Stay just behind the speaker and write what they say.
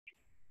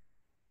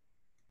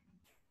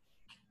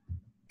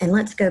And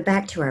let's go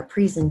back to our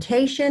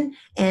presentation,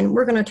 and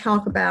we're going to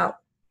talk about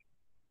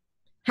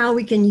how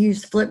we can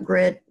use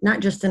Flipgrid,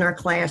 not just in our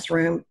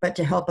classroom, but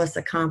to help us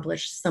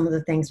accomplish some of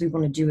the things we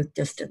want to do with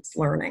distance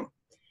learning.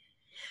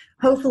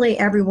 Hopefully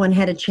everyone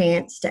had a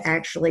chance to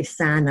actually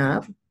sign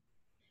up,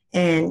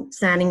 and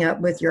signing up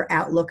with your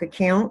Outlook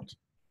account.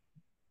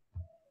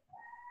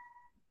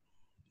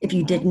 If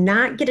you did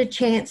not get a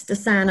chance to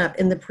sign up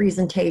in the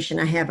presentation,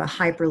 I have a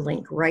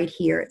hyperlink right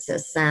here. It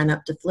says sign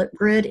up to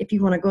Flipgrid. If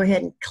you want to go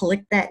ahead and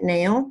click that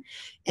now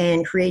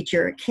and create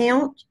your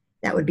account,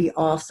 that would be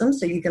awesome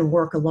so you can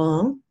work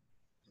along.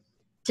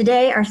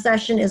 Today, our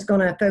session is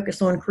going to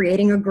focus on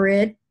creating a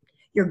grid.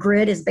 Your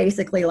grid is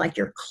basically like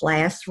your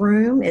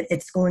classroom.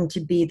 It's going to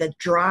be the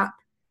drop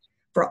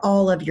for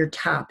all of your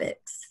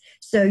topics.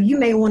 So you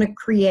may want to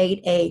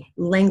create a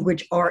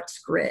language arts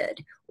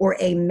grid or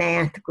a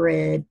math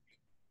grid,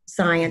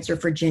 science or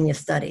Virginia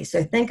studies.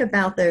 So think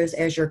about those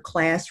as your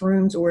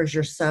classrooms or as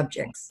your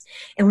subjects.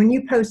 And when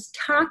you post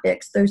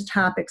topics, those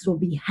topics will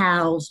be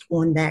housed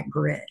on that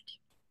grid.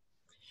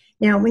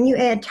 Now, when you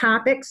add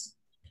topics,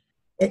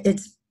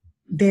 it's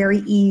very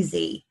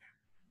easy.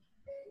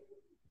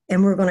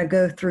 And we're going to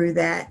go through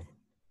that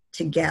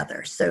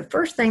together. So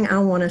first thing I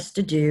want us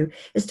to do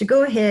is to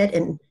go ahead,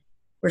 and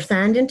we're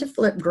signed into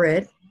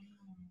Flipgrid.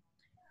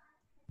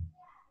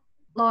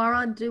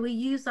 Laura, do we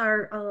use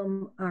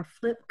our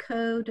flip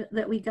code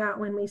that we got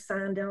when we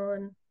signed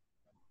on?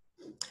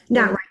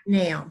 Not right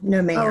now,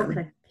 no ma'am. Oh,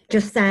 okay.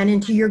 Just sign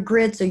into your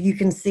grid so you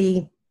can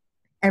see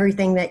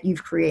everything that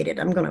you've created.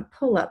 I'm going to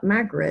pull up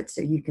my grid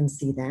so you can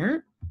see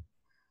that.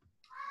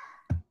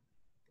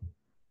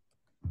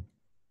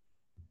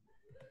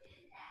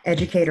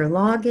 Educator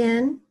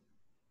login.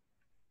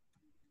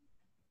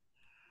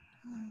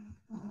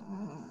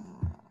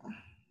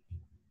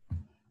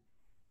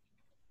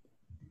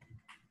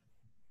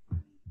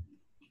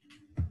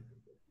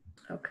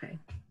 Okay.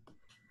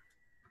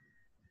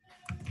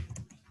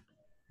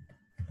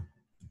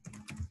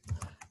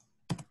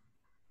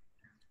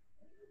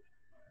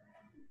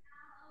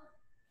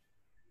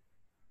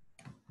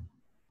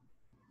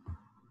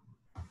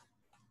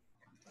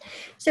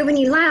 So when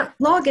you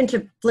log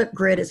into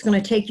Flipgrid, it's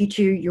going to take you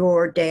to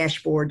your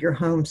dashboard, your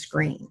home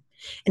screen.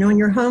 And on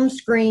your home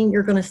screen,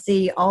 you're going to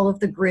see all of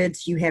the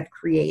grids you have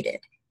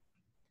created.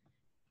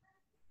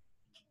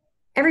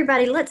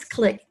 Everybody, let's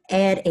click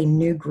Add a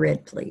New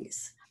Grid,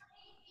 please.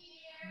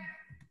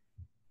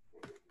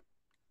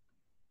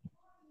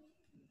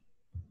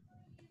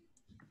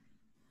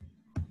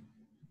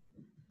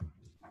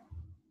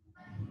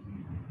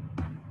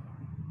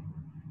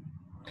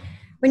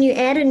 When you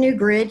add a new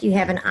grid, you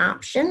have an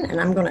option,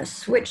 and I'm going to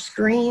switch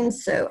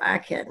screens so I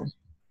can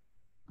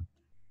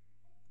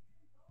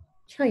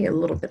tell you a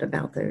little bit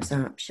about those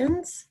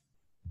options.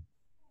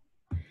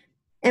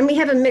 And we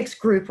have a mixed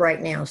group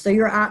right now, so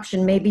your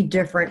option may be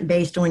different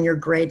based on your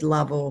grade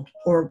level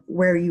or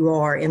where you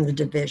are in the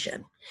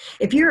division.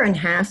 If you're in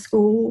high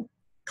school,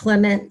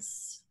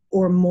 Clements,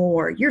 or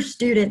more, your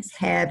students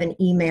have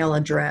an email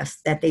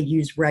address that they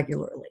use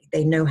regularly.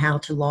 They know how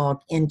to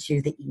log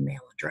into the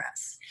email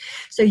address.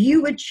 So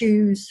you would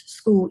choose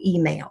school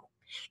email,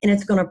 and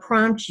it's going to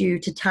prompt you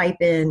to type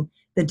in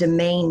the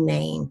domain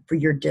name for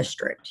your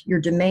district.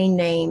 Your domain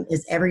name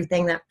is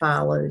everything that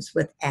follows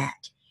with at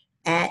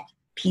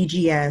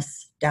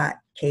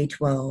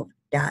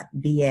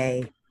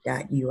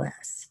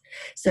pgs.k12.va.us.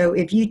 So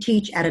if you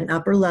teach at an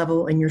upper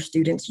level and your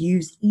students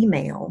use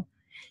email,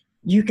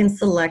 you can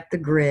select the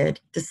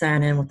grid to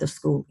sign in with the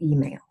school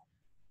email.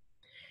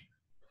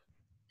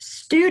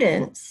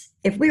 Students,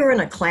 if we were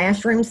in a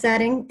classroom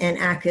setting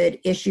and I could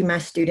issue my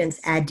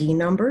students ID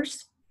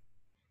numbers,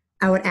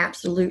 I would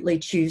absolutely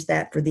choose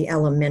that for the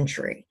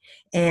elementary.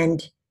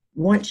 And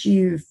once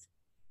you've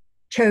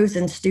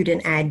chosen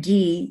student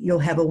ID, you'll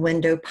have a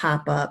window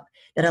pop up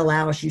that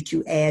allows you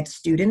to add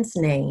student's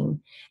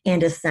name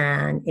and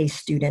assign a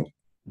student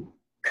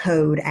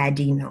code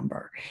ID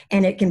number.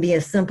 And it can be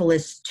as simple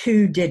as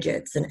 2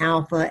 digits, an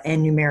alpha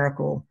and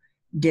numerical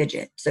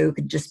digit. So it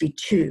could just be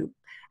 2.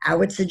 I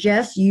would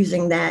suggest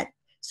using that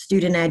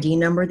student ID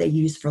number they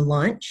use for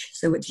lunch,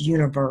 so it's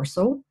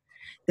universal.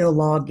 They'll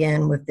log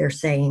in with their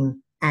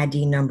same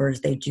ID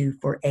numbers they do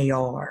for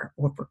AR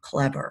or for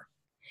Clever.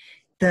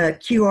 The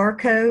QR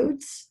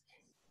codes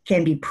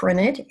can be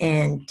printed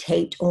and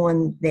taped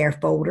on their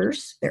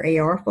folders,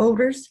 their AR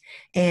folders.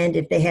 And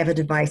if they have a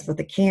device with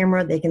a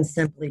camera, they can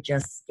simply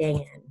just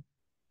scan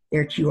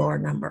their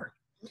QR number.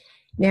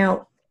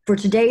 Now, for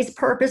today's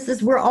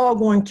purposes, we're all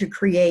going to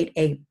create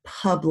a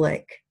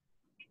public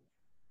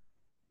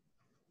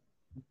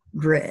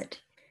grid.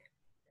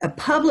 A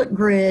public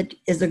grid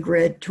is a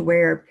grid to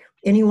where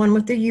anyone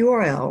with the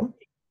URL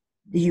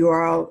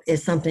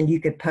is something you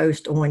could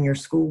post on your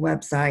school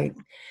website,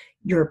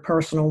 your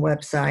personal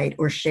website,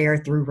 or share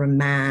through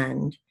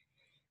Remind,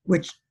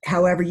 which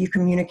however you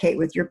communicate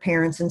with your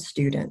parents and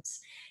students.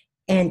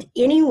 And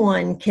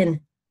anyone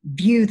can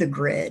view the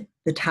grid,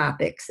 the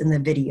topics, and the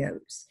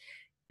videos.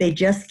 They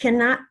just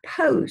cannot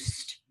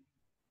post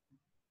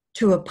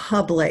to a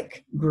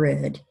public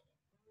grid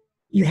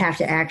you have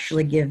to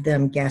actually give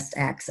them guest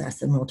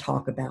access, and we'll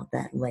talk about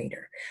that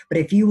later. But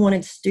if you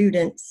wanted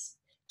students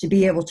to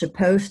be able to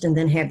post and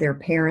then have their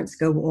parents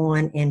go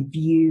on and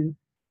view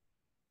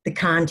the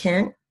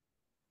content,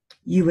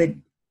 you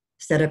would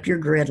set up your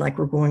grid like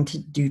we're going to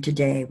do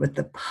today with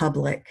the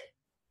public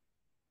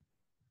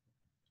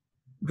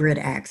grid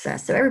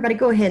access. So everybody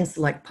go ahead and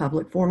select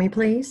public for me,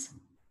 please.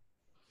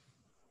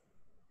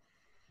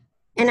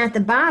 And at the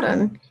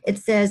bottom, it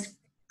says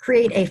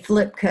create a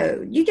flip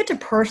code. You get to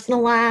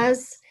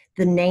personalize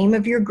the name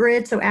of your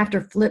grid. So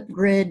after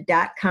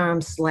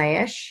flipgrid.com/,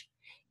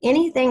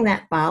 anything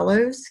that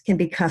follows can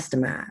be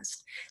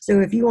customized.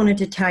 So if you wanted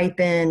to type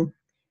in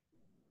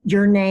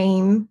your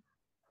name,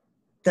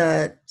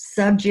 the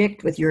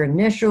subject with your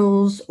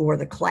initials, or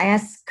the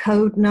class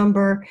code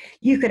number,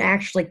 you could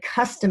actually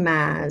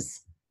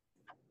customize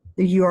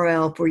the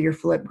URL for your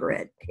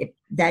Flipgrid. If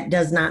that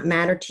does not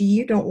matter to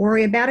you, don't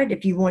worry about it.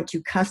 If you want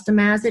to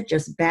customize it,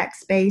 just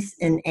backspace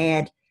and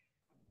add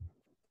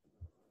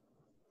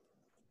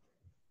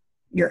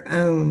your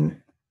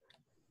own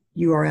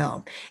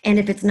URL. And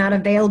if it's not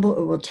available,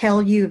 it will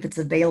tell you. If it's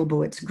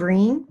available, it's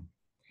green.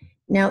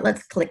 Now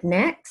let's click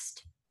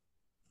next.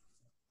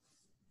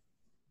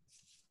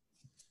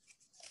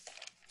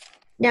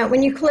 Now,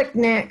 when you click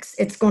next,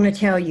 it's going to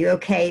tell you,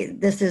 okay,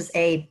 this is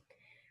a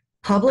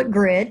public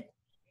grid.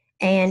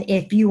 And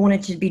if you want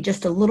it to be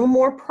just a little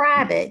more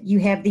private, you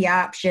have the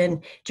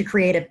option to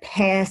create a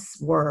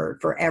password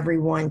for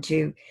everyone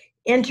to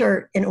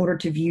enter in order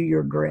to view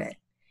your grid.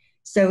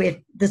 So if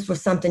this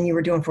was something you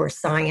were doing for a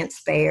science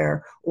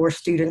fair, or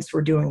students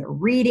were doing a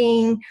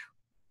reading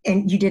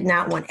and you did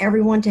not want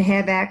everyone to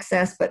have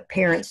access, but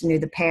parents knew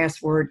the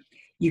password,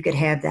 you could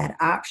have that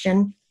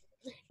option.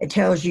 It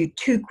tells you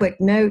 2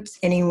 quick notes.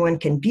 Anyone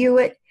can view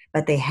it,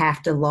 but they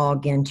have to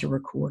log in to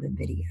record a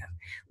video.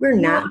 We're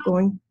not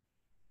going...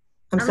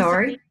 I'm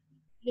sorry?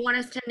 You want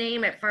us to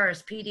name it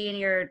first, PD and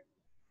your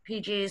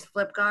PJs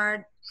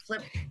Flipgrid?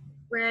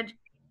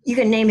 You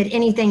can name it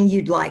anything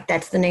you'd like.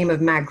 That's the name of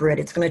my grid.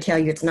 It's going to tell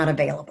you it's not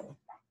available.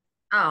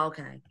 Oh,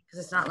 okay. Because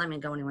it's not letting me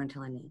go anywhere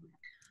until I name it.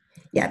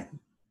 Yeah.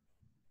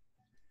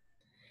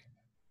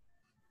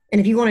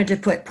 And if you wanted to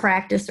put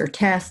practice or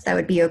test, that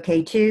would be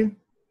okay too.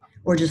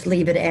 Or just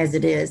leave it as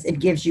it is. It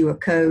gives you a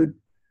code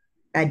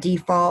by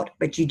default,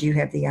 but you do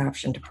have the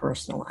option to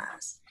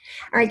personalize.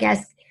 All right,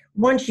 guys.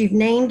 Once you've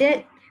named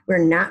it,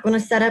 we're not going to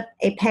set up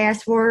a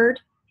password.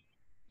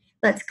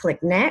 Let's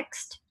click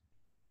next.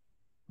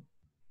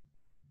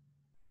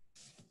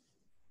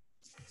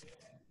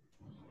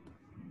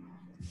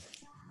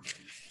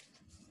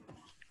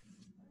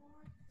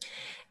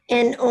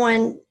 And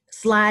on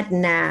slide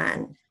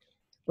 9,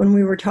 when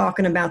we were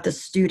talking about the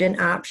student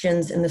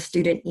options and the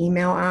student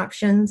email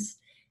options,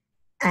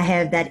 I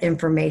have that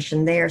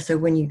information there. So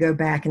when you go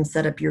back and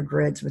set up your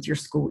grids with your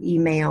school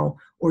email,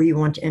 or you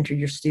want to enter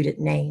your student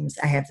names,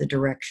 I have the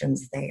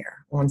directions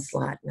there on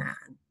slide 9.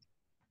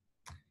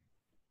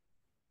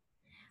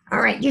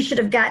 All right, you should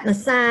have gotten a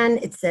sign.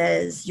 It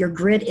says your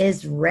grid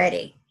is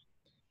ready.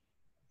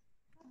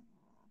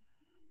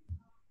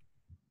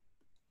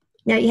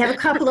 Now you have a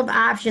couple of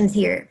options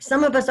here.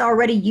 Some of us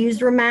already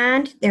use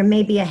Remind. There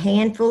may be a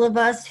handful of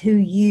us who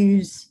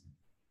use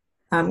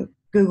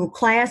Google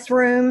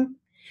Classroom.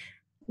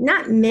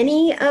 Not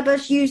many of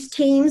us use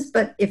Teams,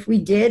 but if we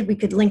did, we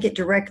could link it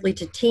directly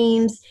to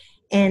Teams,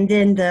 and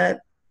then the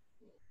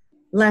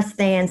 >/ is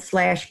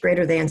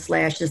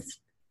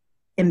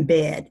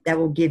embed. That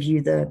will give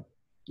you the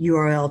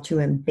URL to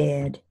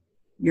embed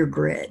your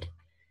grid.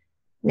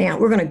 Now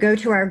we're going to go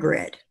to our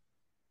grid.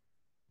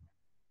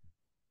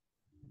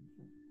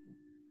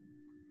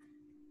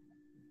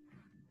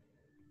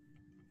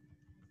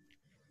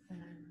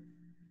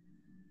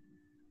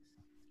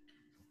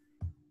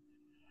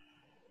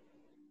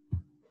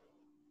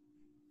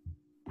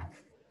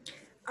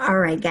 All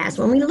right, guys,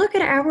 when we look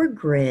at our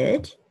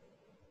grid,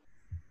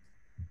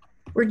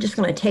 we're just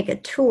going to take a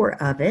tour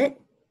of it.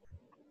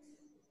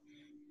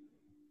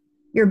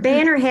 Your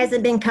banner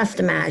hasn't been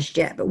customized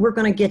yet, but we're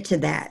going to get to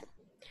that.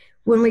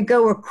 When we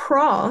go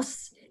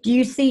across, do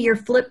you see your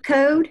flip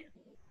code?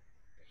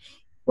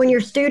 When your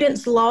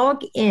students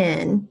log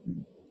in,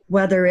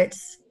 whether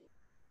it's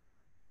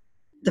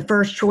the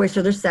first choice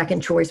or the second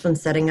choice when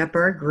setting up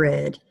our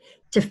grid,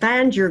 to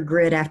find your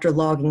grid after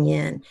logging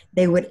in,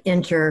 they would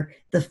enter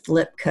the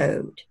flip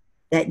code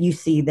that you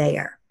see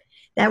there.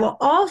 That will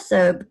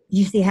also,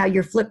 you see how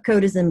your flip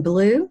code is in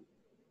blue?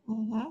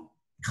 Mm-hmm.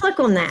 Click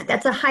on that.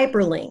 That's a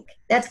hyperlink.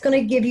 That's going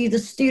to give you the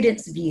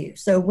student's view.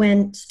 So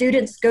when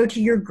students go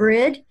to your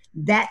grid,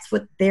 that's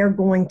what they're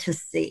going to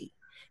see.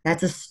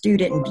 That's a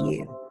student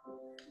view.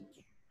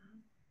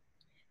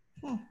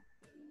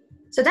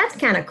 So that's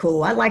kind of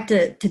cool. I like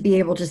to be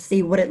able to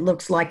see what it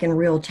looks like in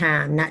real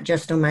time, not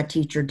just on my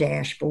teacher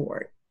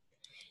dashboard.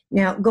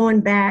 Now,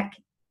 going back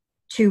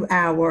to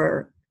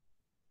our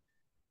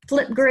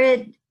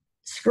Flipgrid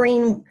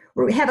screen,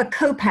 we have a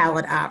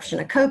co-pilot option.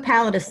 A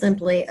co-pilot is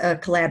simply a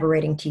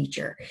collaborating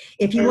teacher.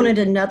 If you wanted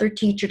another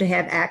teacher to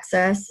have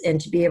access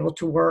and to be able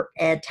to work,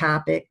 add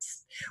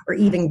topics, or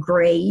even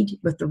grade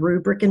with the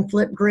rubric in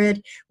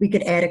Flipgrid, we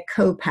could add a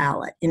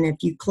co-palette. And if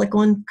you click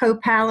on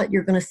co-palette,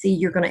 you're going to see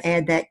you're going to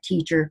add that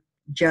teacher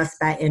just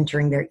by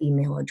entering their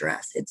email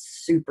address. It's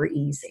super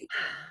easy.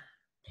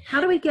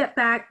 How do we get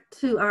back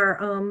to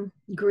our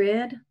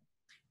grid?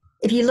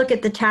 If you look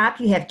at the top,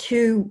 you have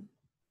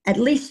at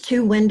least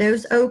two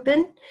windows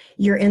open.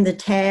 You're in the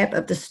tab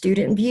of the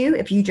student view.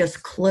 If you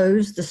just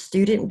close the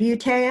student view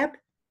tab.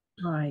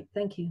 All right,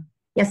 thank you.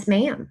 Yes,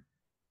 ma'am.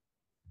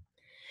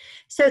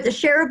 So the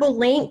shareable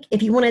link,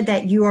 if you wanted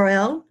that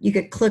URL, you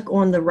could click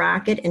on the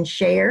rocket and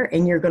share,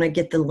 and you're going to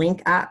get the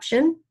link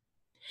option.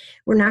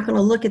 We're not going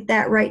to look at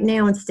that right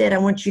now. Instead, I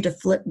want you to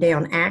flip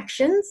down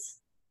actions.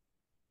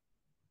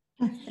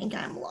 I think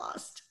I'm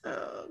lost.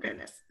 Oh,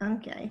 goodness.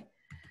 Okay.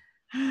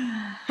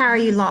 How are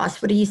you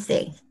lost? What do you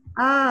see?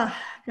 Oh,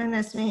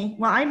 goodness me.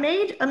 Well, I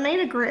made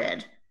a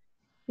grid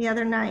the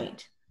other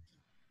night,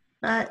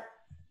 but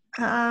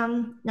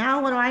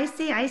now what do I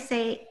see? I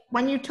say,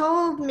 when you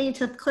told me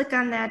to click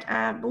on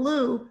that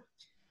blue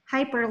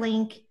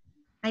hyperlink,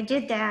 I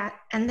did that,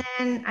 and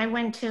then I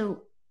went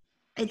to,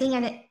 I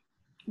think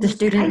The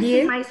student I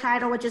see view? my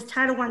title, which is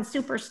Title I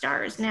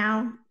Superstars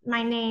now,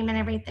 my name and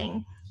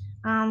everything.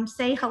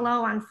 Say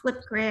hello on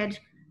Flipgrid,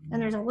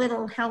 and there's a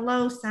little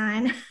hello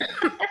sign.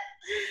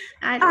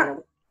 I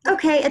don't.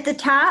 Okay, at the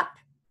top,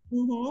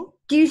 Mm-hmm.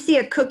 do you see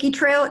a cookie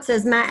trail? It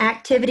says my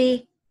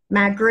activity,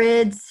 my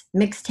grids,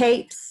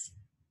 mixtapes.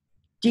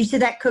 Do you see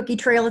that cookie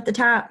trail at the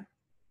top?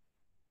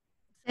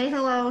 Say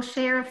hello,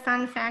 share a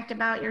fun fact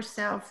about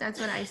yourself. That's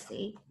what I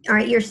see. All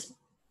right,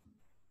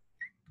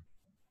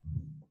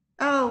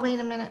 Oh, wait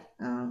a minute.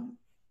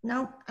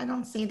 Nope, I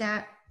don't see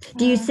that.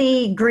 do you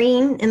see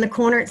green in the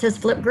corner? It says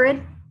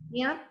Flipgrid.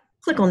 Yep.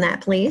 Click on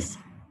that, please.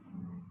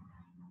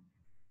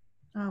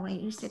 Oh,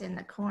 wait, you sit in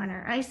the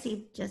corner. I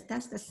see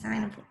that's the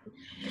sign of.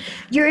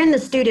 You're in the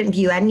student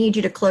view. I need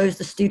you to close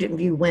the student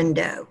view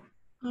window.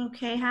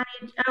 Okay,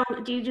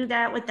 do you do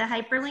that with the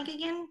hyperlink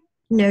again?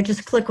 No,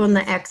 just click on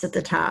the X at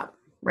the top,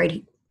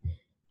 right?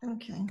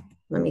 Okay.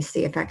 Let me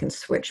see if I can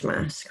switch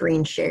my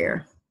screen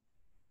share.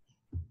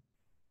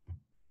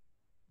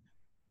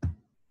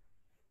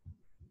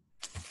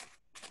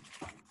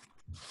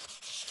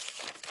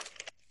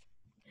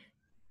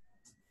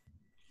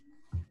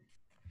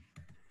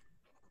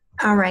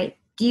 All right,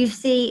 do you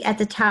see at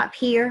the top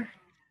here?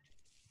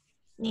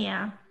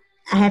 Yeah.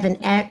 I have an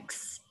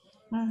X.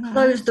 Mm-hmm.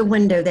 Close the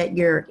window that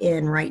you're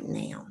in right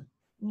now.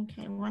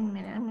 Okay, 1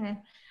 minute.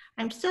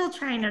 I'm still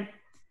trying to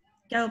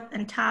go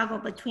and toggle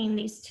between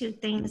these two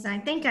things. I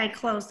think I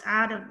closed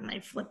out of my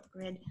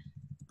Flipgrid.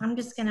 I'm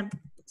just gonna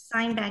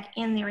sign back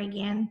in there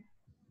again.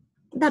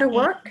 That'll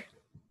work.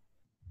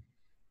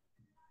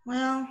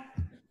 Well,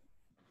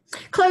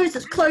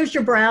 Close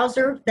your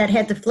browser that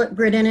had the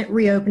Flipgrid in it,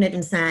 reopen it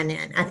and sign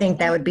in. I think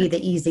that would be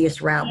the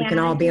easiest route. We can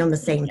all be on the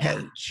same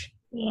page.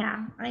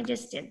 yeah, I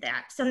just did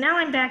that. So now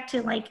I'm back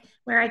to like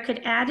where I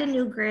could add a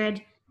new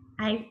grid.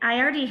 I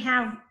already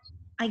have,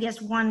 I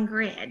guess, one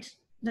grid,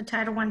 the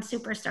Title I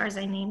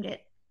Superstars, I named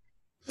it.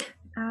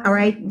 All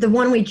right, the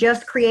one we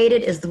just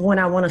created is the one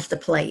I want us to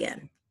play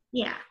in.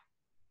 Yeah.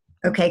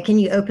 Okay, can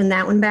you open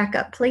that one back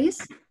up, please?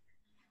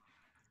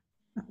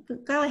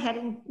 Go ahead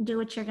and do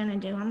what you're gonna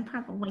do. I'm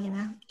probably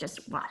gonna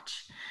just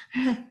watch.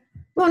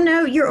 Well,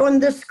 no, you're on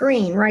the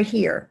screen right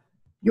here.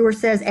 Yours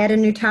says add a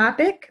new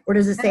topic, or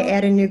does it say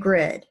add a new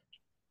grid?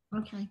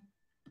 Okay.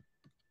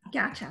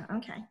 Gotcha.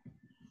 Okay.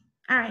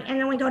 All right. And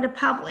then we go to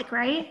public,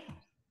 right?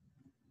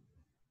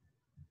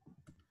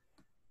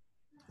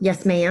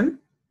 Yes, ma'am.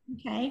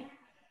 Okay.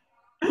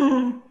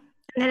 And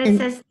then it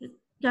says,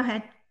 go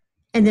ahead.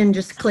 And then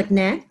just click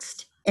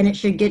next, and it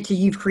should get to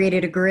you've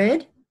created a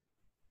grid.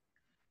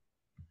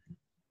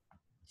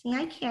 See,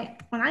 I can't,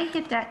 when I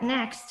hit that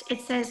next,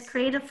 it says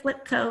create a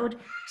flip code.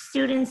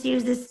 Students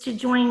use this to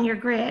join your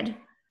grid.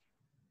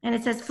 And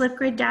it says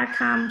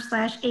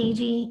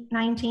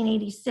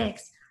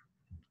flipgrid.com/AG1986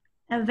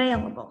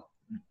 available.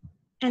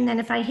 And then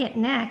if I hit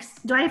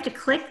next, do I have to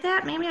click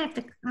that? Maybe I have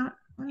to,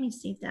 let me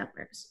see if that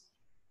works.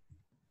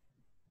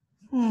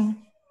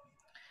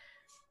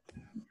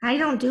 I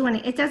don't do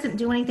it doesn't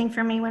do anything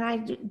for me when I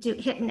do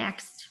hit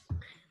next.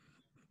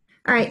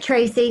 All right,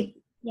 Tracy.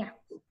 Yeah.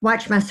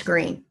 Watch my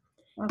screen.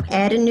 Okay.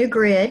 Add a new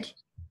grid.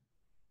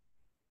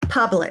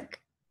 Public.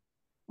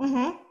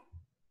 Mm-hmm.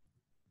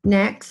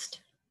 Next.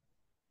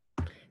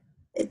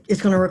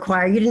 It's going to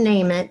require you to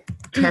name it.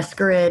 Test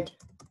grid.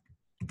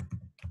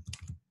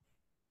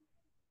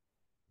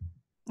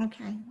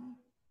 Okay.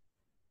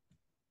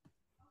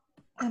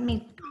 Let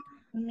me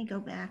go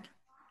back.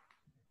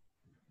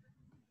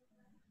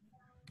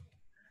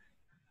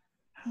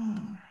 I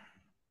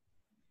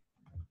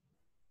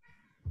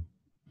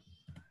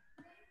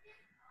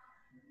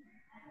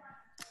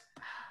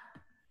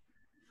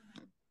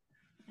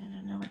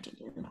don't know what to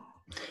do.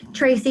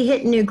 Tracy,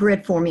 hit new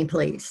grid for me,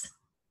 please.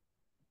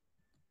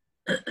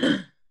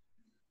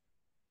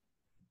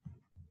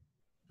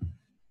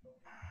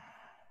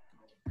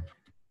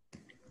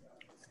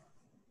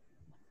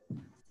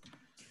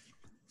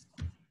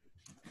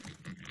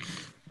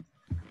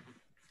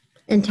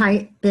 and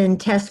type in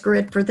test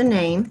grid for the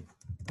name,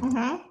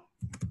 Mm-hmm.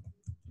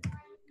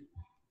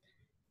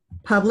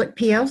 public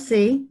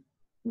PLC,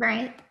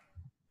 Right.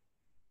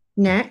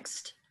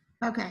 next.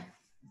 Okay.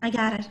 I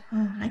got it.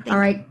 Oh, I think. All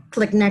right,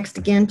 click next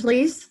again,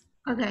 please.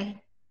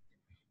 Okay.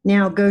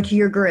 Now go to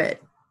your grid.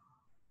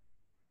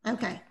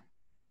 Okay.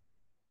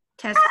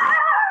 Test.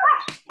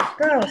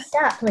 Girl,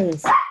 stop,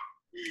 please.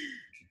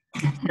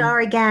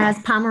 Sorry,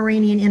 guys,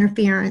 Pomeranian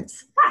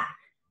interference.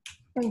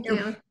 Thank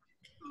you.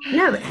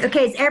 No,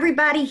 okay, is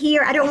everybody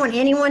here? I don't want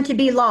anyone to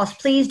be lost.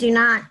 Please do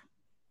not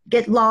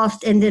get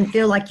lost and then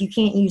feel like you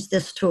can't use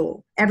this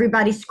tool.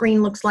 Everybody's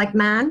screen looks like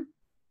mine?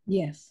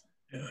 Yes.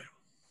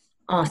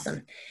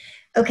 Awesome.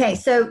 Okay,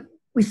 so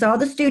we saw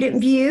the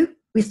student view.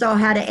 We saw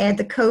how to add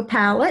the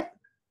co-palette.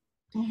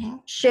 Mm-hmm.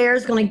 Share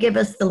is going to give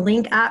us the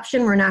link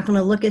option. We're not going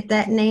to look at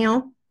that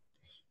now.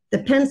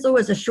 The pencil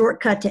is a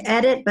shortcut to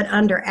edit, but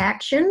under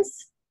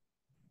actions,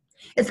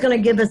 it's going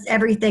to give us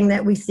everything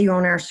that we see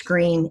on our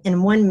screen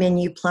in one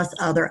menu plus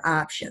other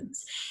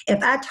options.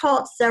 If I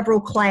taught several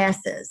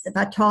classes, if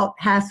I taught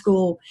high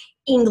school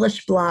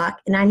English block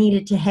and I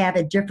needed to have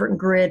a different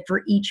grid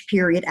for each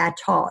period I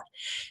taught,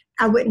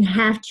 I wouldn't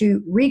have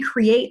to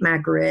recreate my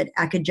grid.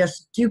 I could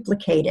just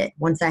duplicate it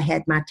once I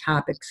had my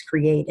topics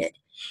created.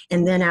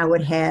 And then I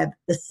would have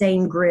the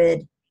same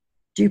grid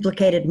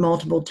duplicated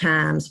multiple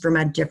times for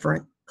my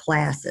different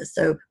classes.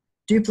 So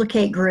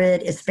duplicate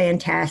grid is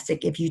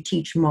fantastic if you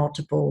teach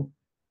multiple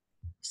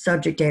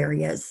subject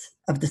areas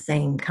of the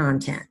same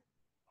content.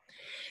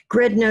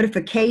 Grid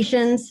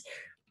notifications,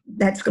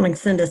 that's going to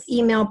send us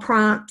email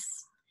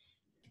prompts.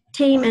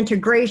 Team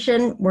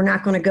integration, we're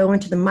not going to go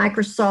into the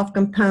Microsoft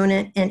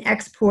component, and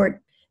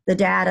export the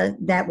data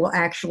that will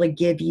actually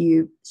give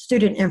you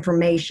student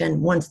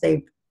information once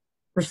they've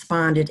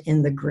responded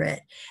in the grid.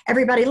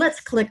 Everybody, let's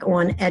click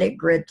on Edit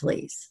Grid,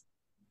 please.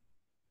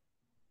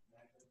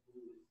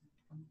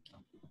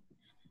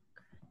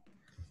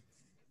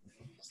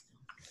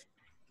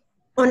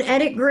 On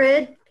Edit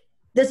Grid,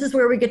 this is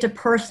where we get to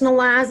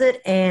personalize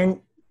it and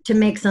to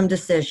make some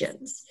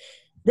decisions.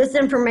 This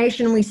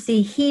information we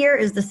see here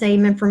is the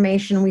same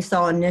information we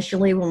saw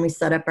initially when we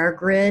set up our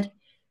grid.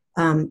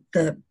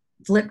 The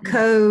flip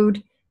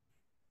code,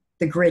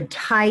 the grid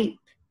type,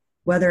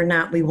 whether or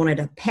not we wanted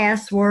a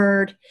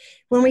password.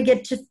 When we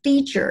get to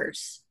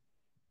features,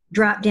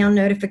 drop-down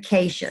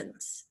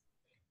notifications.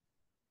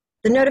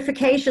 The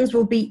notifications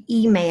will be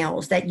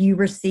emails that you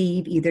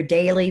receive either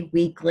daily,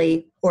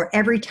 weekly, or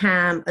every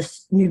time a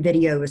new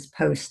video is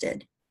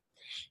posted.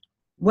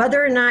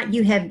 Whether or not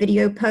you have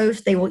video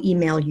posts, they will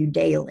email you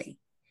daily.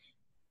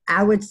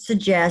 I would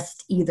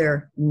suggest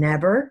either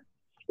never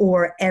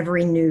or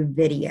every new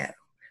video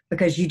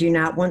because you do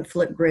not want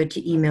Flipgrid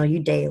to email you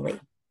daily.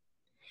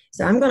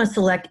 So I'm going to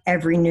select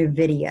every new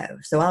video.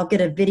 So I'll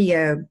get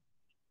a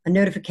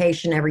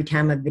notification every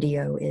time a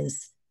video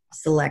is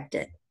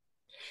selected.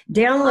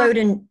 Download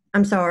and,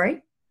 I'm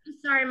sorry.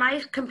 Sorry,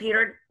 my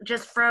computer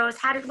just froze.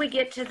 How did we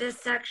get to this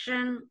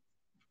section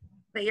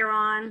that you're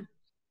on?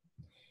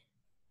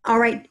 All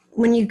right,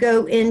 when you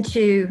go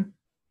into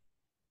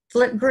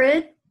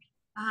Flipgrid,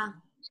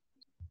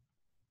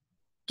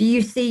 do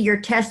you see your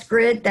test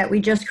grid that we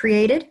just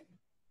created?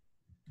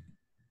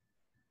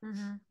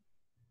 Mm-hmm.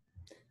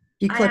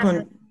 You click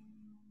on,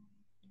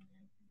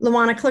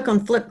 Luana, click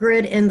on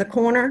Flipgrid in the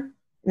corner,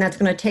 and that's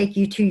going to take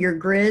you to your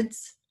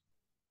grids.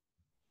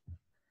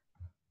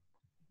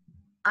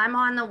 I'm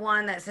on the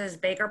one that says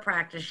Baker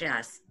Practice,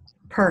 yes.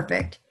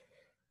 Perfect.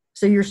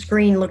 So your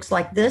screen looks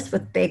like this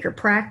with Baker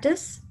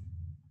Practice.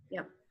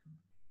 Yep.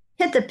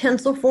 Hit the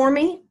pencil for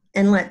me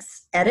and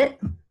let's edit.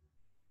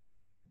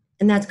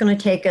 And that's going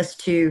to take us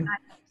to,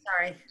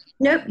 Sorry.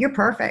 nope, you're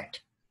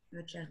perfect.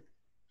 Gotcha.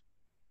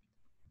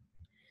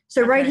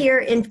 So right here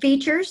in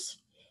features,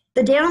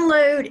 the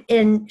download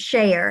and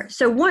share.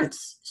 So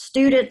once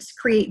students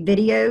create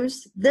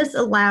videos, this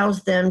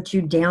allows them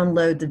to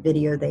download the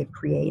video they've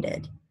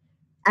created.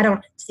 I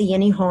don't see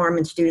any harm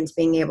in students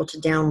being able to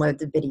download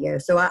the video,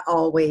 so I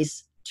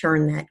always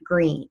turn that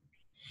green.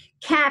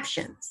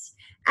 Captions.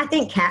 I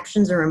think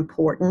captions are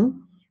important.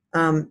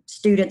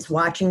 Students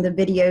watching the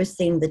video,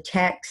 seeing the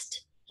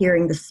text,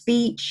 hearing the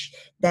speech,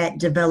 that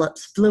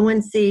develops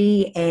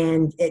fluency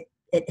and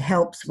it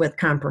helps with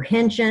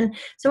comprehension.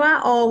 So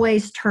I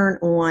always turn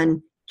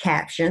on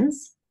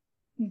captions.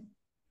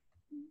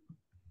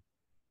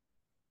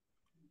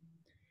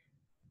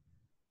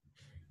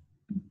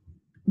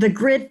 The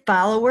grid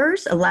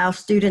followers allow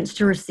students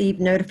to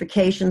receive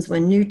notifications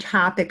when new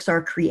topics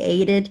are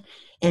created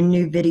and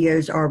new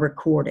videos are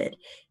recorded.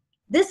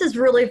 This is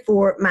really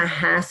for my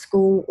high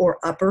school or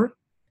upper.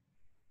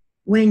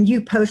 When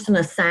you post an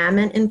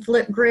assignment in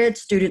Flipgrid,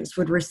 students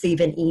would receive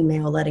an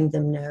email letting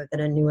them know that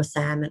a new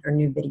assignment or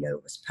new video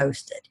was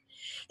posted.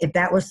 If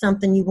that was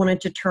something you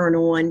wanted to turn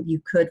on,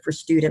 you could for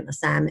student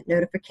assignment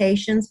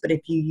notifications, but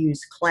if you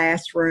use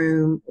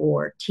Classroom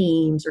or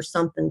Teams or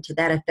something to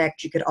that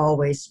effect, you could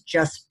always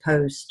just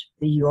post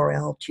the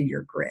URL to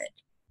your grid.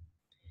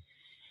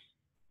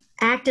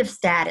 Active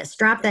status,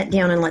 drop that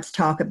down and let's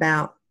talk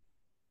about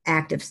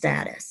active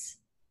status.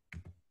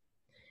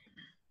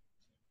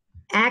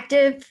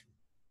 Active,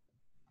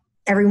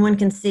 everyone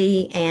can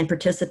see and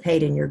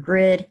participate in your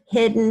grid.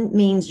 Hidden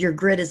means your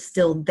grid is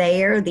still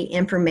there, the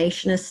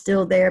information is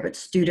still there, but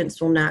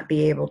students will not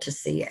be able to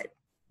see it.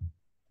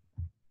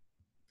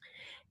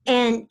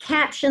 And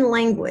caption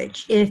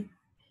language, if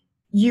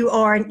you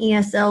are an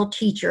ESL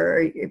teacher,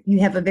 or if you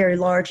have a very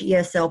large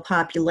ESL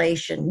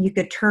population, you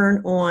could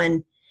turn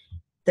on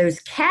those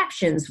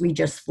captions we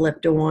just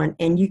flipped on,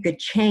 and you could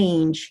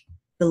change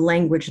the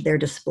language they're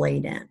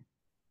displayed in.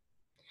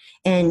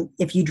 And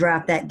if you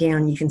drop that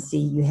down, you can see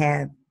you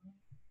have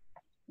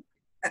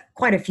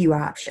quite a few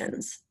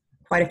options,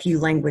 quite a few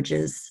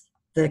languages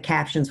the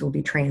captions will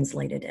be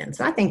translated in.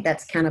 So I think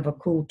that's kind of a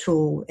cool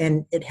tool,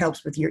 and it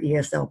helps with your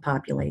ESL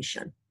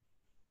population.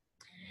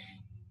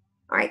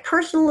 All right,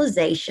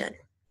 personalization.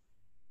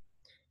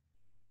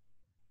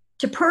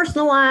 To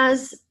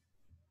personalize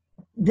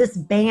this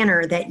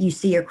banner that you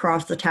see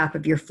across the top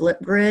of your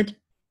Flipgrid,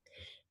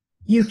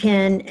 you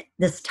can,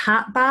 this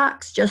top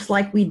box, just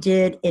like we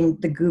did in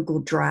the Google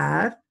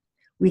Drive,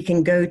 we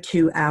can go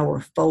to our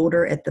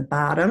folder at the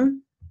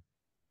bottom,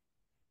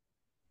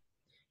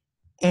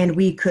 and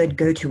we could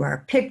go to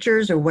our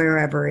pictures or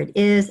wherever it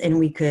is, and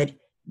we could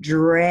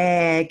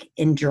drag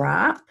and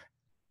drop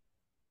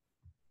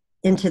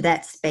into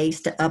that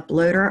space to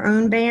upload our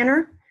own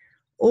banner,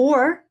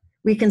 or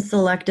we can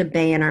select a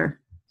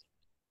banner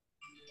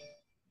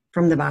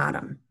from the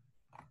bottom.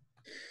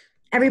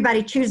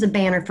 Everybody choose a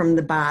banner from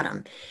the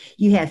bottom.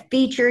 You have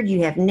featured,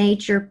 you have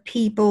nature,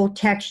 people,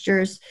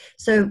 textures.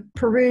 So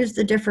peruse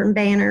the different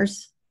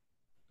banners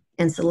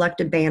and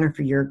select a banner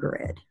for your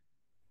grid.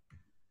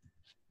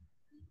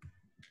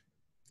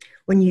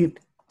 When you've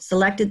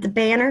selected the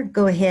banner,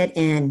 go ahead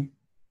and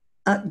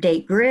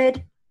update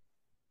grid.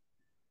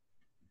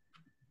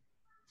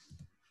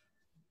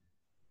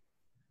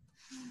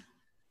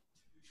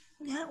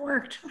 Yeah, it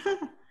worked.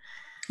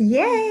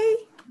 Yay!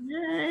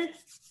 Yay.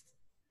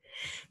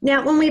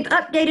 Now, when we've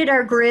updated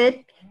our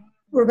grid,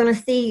 we're going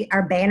to see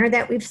our banner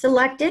that we've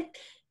selected.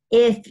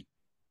 If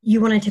you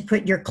wanted to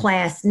put your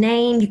class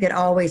name, you could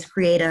always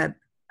create a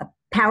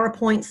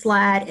PowerPoint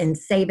slide and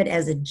save it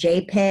as a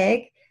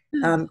JPEG,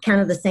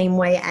 kind of the same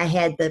way I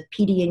had the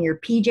PD in Your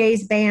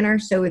PJs banner.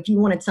 So if you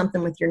wanted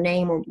something with your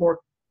name or more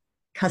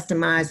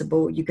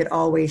customizable, you could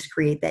always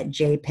create that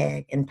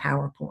JPEG in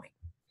PowerPoint.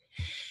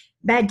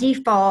 By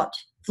default,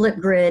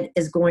 Flipgrid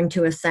is going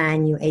to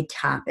assign you a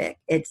topic.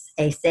 It's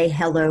a Say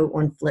Hello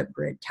on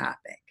Flipgrid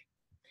topic.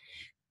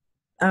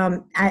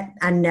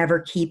 I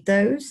never keep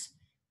those.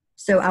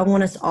 So I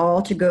want us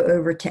all to go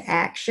over to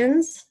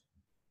Actions,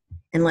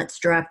 and let's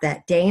drop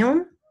that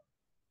down.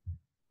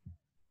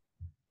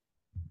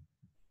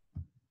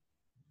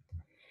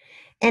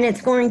 And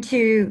it's going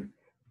to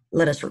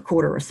let us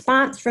record a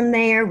response from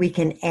there. We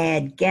can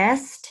add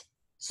guest.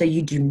 So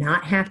you do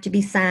not have to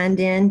be signed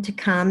in to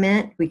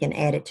comment. We can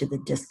add it to the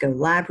Disco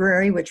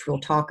library, which we'll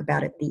talk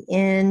about at the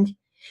end.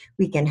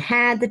 We can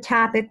hide the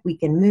topic. We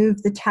can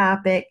move the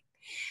topic.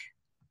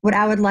 What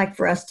I would like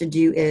for us to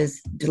do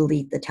is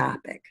delete the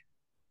topic.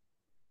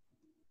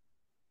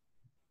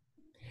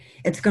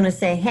 It's going to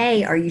say,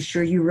 hey, are you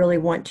sure you really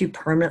want to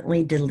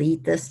permanently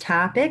delete this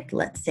topic?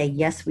 Let's say,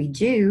 yes, we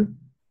do,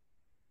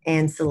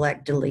 and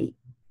select delete.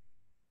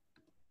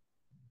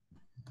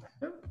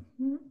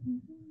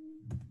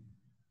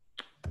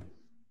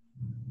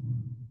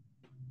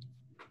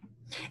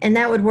 And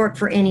that would work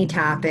for any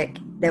topic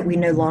that we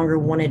no longer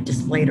wanted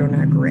displayed on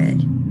our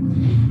grid.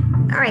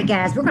 All right,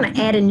 guys, we're going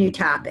to add a new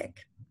topic.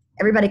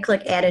 Everybody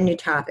click Add a New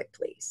Topic,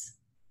 please.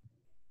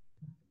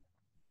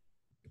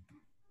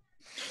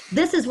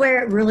 This is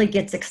where it really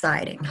gets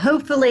exciting.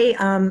 Hopefully,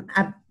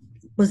 I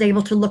was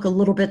able to look a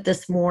little bit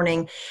this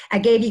morning. I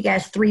gave you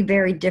guys 3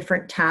 very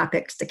different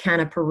topics to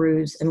kind of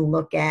peruse and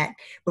look at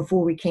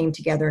before we came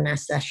together in our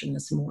session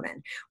this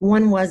morning.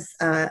 One was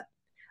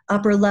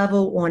upper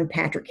level on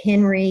Patrick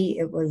Henry.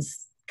 It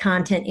was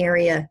content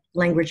area,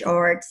 language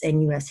arts,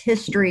 and U.S.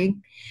 history.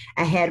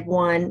 I had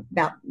one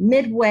about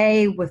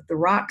midway with the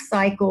rock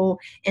cycle,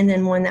 and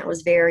then one that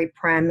was very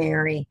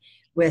primary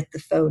with the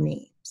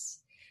phonemes.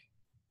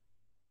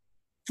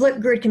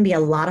 Flipgrid can be a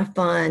lot of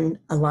fun,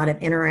 a lot of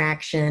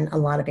interaction, a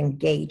lot of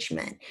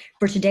engagement.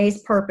 For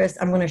today's purpose,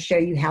 I'm going to show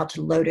you how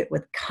to load it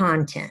with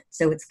content.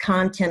 So it's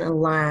content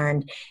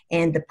aligned,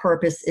 and the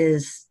purpose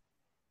is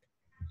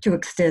to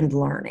extend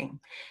learning.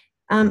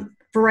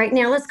 For right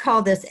now, let's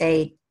call this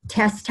a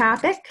test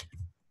topic.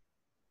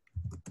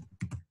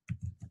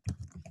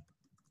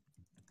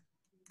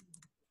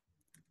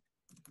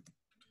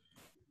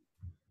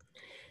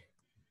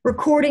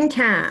 Recording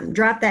time,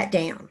 drop that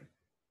down.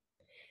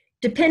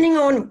 Depending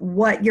on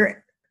what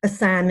your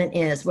assignment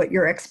is, what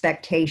your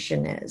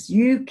expectation is,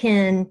 you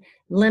can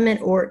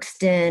limit or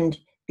extend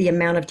the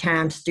amount of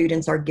time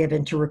students are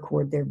given to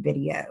record their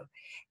video,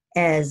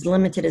 as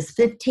limited as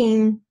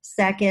 15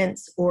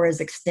 seconds or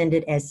as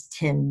extended as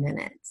 10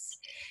 minutes.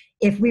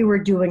 If we were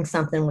doing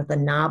something with a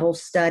novel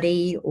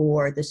study,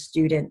 or the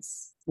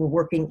students were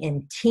working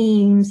in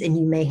teams and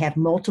you may have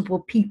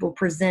multiple people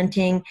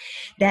presenting,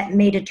 that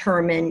may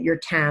determine your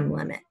time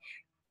limit.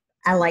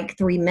 I like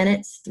 3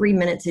 minutes. 3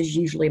 minutes is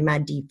usually my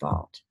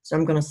default. So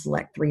I'm going to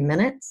select 3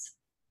 minutes.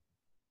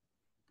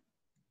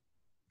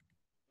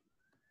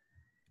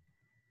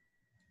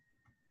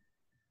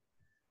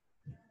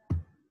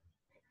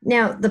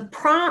 Now the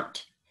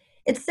prompt,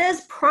 it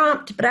says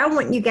prompt, but I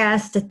want you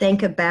guys to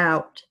think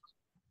about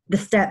the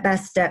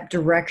step-by-step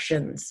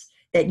directions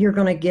that you're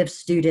going to give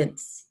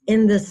students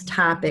in this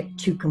topic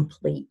to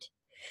complete.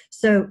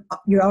 So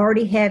you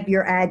already have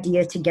your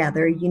idea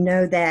together. You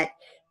know that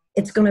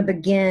it's going to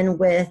begin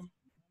with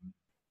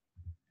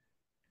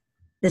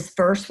this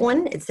first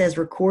one. It says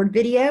record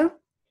video.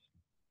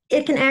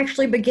 It can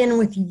actually begin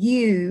with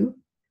you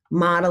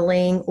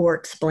modeling or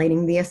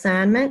explaining the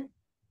assignment.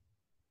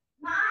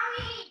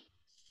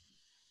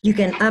 You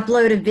can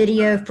upload a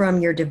video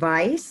from your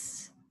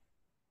device.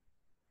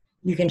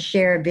 You can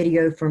share a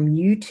video from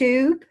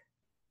YouTube.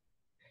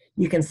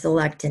 You can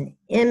select an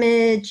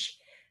image,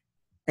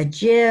 a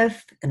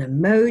GIF, an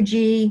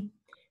emoji.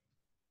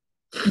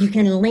 You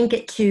can link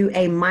it to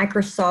a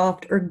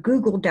Microsoft or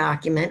Google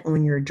document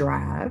on your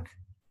drive.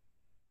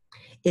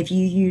 If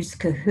you use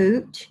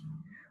Kahoot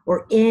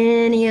or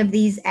any of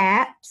these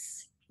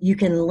apps, you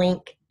can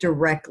link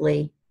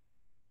directly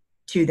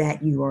to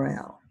that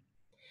URL.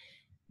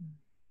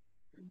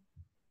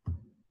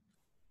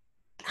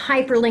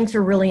 Hyperlinks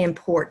are really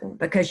important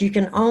because you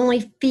can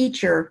only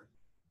feature,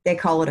 they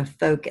call it a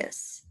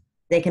focus.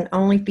 They can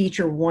only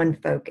feature one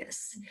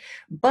focus.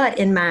 But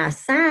in my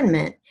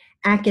assignment,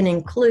 I can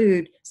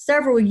include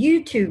several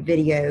YouTube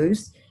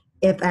videos.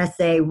 If I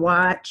say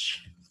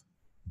watch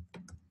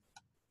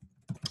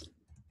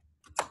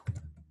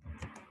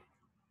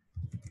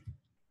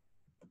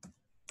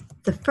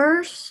the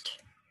first,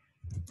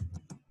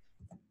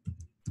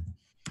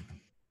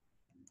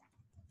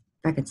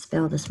 if I could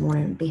spell this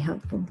morning, it would be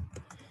helpful.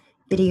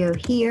 Video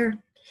here.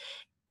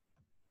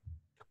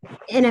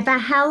 And if I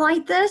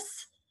highlight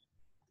this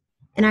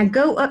and I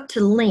go up to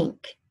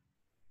link,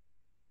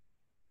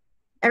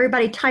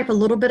 everybody type a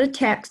little bit of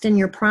text in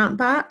your prompt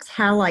box,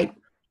 highlight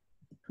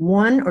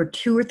 1 or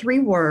 2 or 3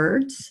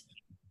 words,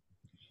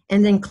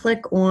 and then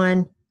click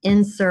on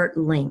insert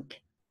link.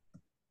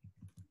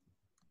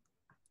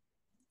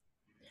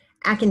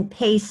 I can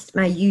paste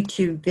my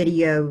YouTube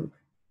video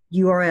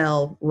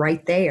URL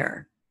right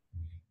there.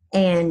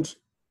 And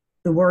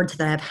the words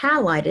that I've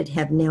highlighted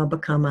have now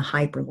become a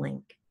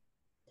hyperlink.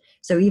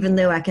 So even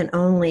though I can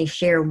only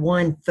share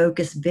one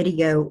focused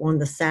video on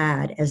the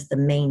side as the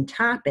main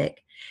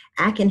topic,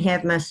 I can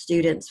have my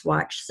students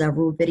watch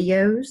several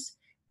videos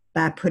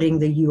by putting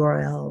the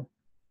URL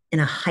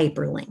in a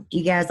hyperlink. Do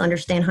you guys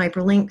understand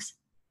hyperlinks?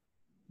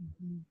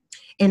 Mm-hmm.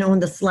 And on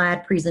the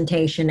slide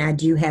presentation, I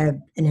do have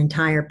an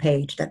entire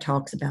page that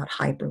talks about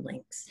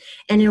hyperlinks.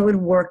 And it would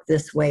work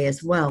this way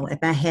as well. If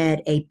I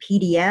had a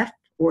PDF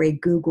or a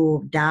Google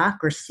Doc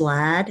or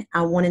slide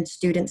I wanted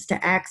students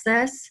to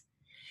access,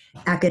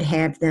 I could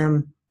have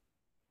them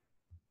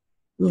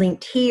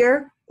linked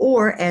here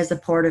or as a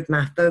part of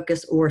my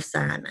focus or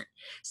assignment.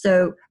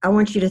 So I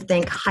want you to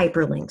think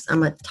hyperlinks.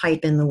 I'm going to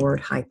type in the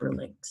word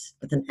hyperlinks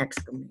with an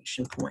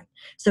exclamation point.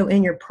 So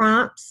in your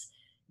prompts,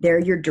 there are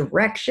your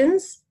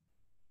directions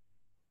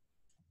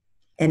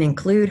and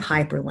include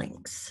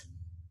hyperlinks.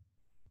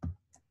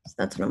 So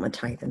that's what I'm going to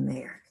type in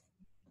there.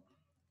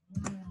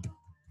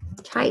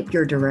 Type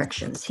your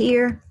directions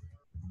here.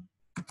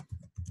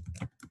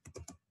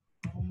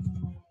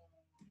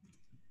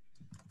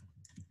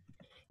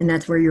 And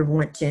that's where you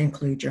want to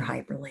include your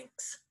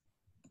hyperlinks.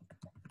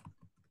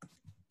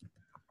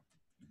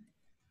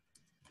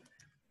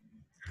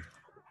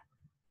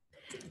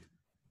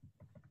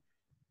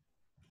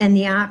 And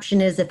the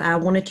option is if I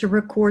wanted to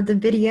record the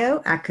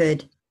video, I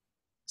could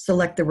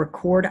select the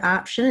record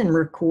option and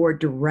record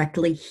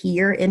directly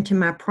here into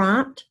my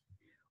prompt.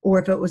 Or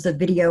if it was a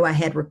video I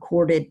had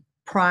recorded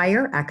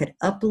prior, I could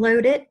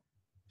upload it.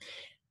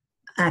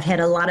 I've had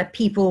a lot of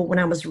people, when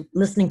I was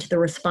listening to the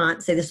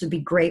response, say this would be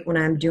great when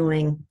I'm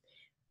doing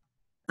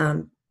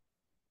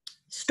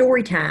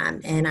story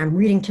time and I'm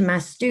reading to my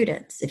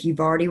students. If you've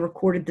already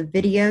recorded the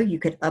video, you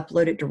could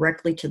upload it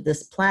directly to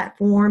this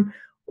platform.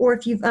 Or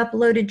if you've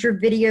uploaded your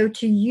video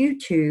to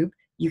YouTube,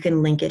 you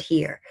can link it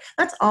here.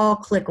 Let's all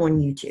click on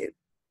YouTube.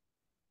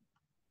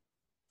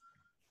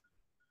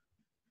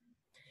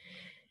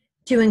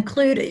 To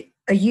include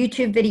a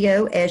YouTube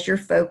video as your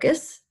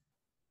focus,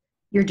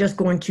 you're just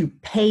going to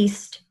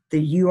paste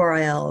the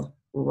URL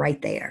right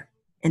there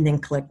and then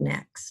click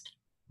next.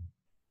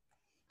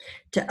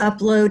 To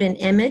upload an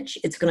image,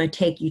 it's going to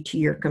take you to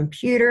your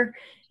computer,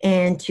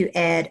 and to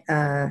add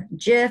a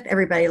GIF,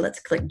 everybody let's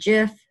click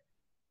GIF.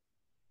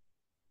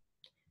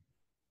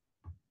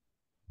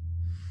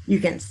 You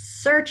can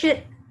search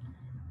it.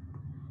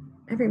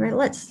 Everybody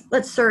let's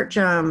search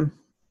I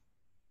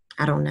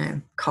don't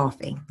know,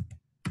 coffee.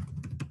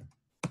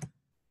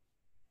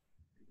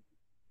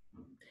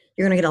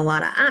 You're going to get a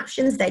lot of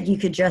options that you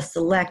could just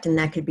select, and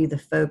that could be the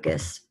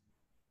focus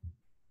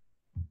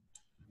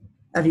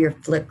of your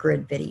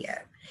Flipgrid video.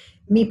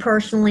 Me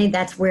personally,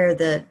 that's where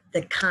the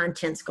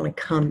content's going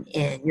to come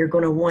in. You're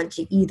going to want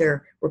to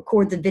either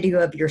record the video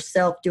of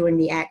yourself doing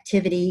the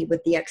activity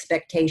with the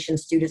expectation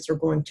students are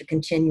going to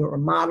continue or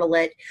model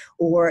it,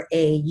 or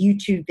a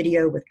YouTube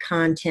video with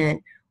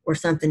content or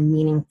something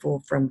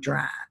meaningful from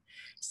Drive.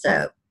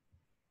 So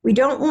we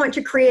don't want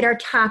to create our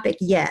topic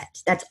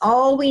yet. That's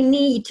all we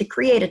need to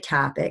create a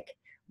topic,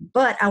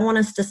 but I want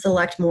us to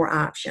select more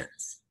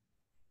options.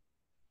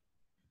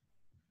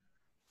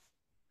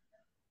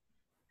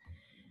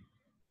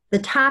 The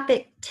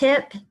topic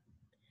tip,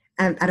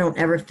 I don't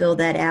ever fill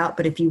that out,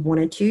 but if you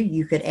wanted to,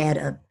 you could add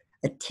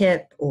a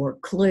tip or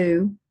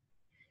clue.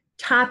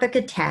 Topic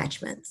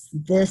attachments.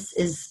 This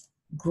is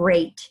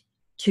great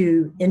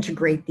to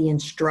integrate the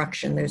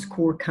instruction, those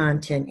core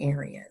content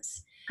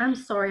areas. I'm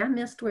sorry, I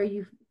missed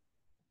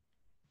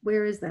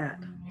where is that?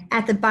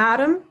 At the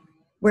bottom,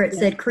 where it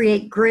said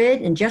create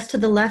grid, and just to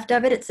the left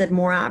of it, it said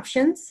more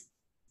options.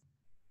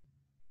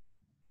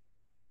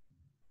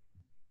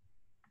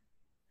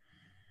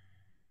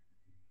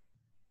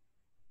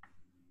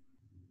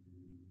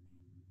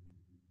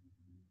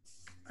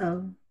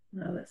 Oh,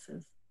 no, that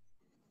says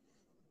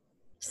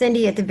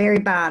Cindy, at the very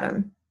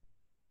bottom,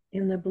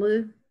 in the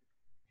blue.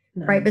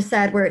 No. right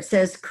beside where it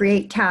says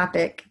create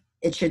topic,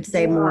 it should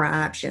say more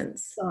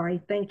options.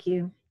 Sorry, thank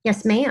you.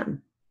 Yes,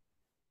 ma'am.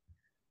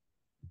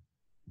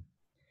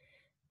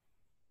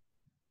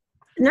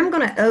 And I'm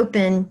going to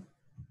open,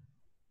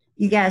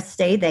 you guys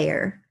stay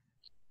there.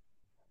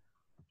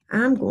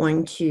 I'm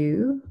going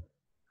to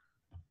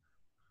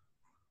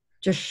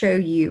just show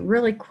you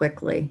really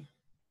quickly.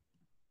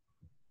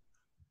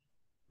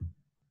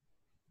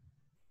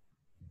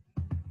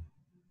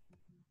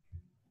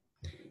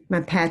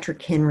 My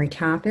Patrick Henry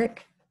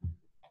topic.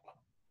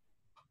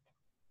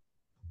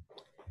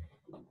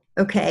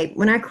 Okay,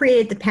 when I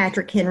created the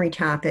Patrick Henry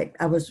topic,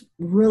 I was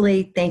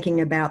really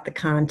thinking about the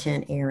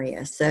content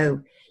area.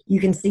 So you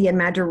can see in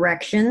my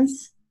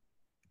directions,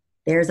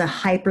 there's a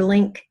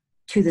hyperlink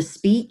to the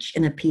speech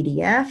in a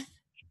PDF.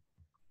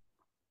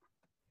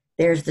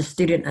 There's the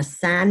student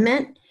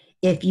assignment.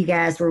 If you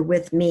guys were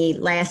with me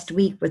last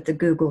week with the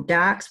Google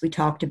Docs, we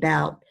talked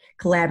about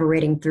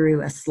collaborating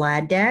through a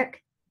slide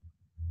deck.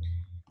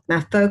 My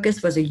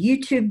focus was a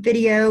YouTube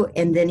video,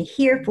 and then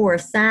here for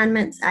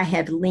assignments, I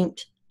have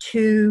linked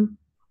 2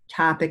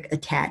 topic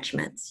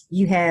attachments.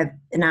 You have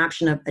an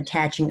option of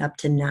attaching up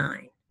to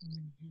 9.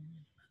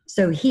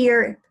 So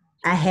here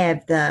I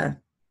have the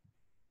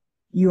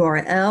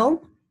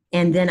URL,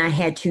 and then I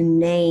had to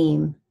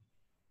name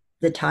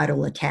the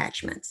title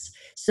attachments.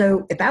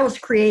 So if I was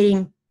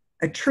creating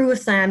a true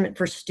assignment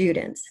for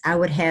students, I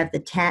would have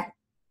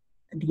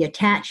the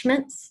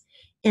attachments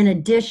in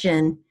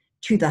addition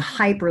to the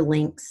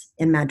hyperlinks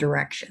in my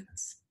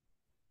directions.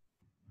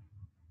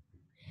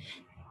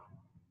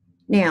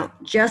 Now,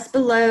 just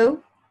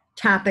below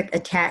topic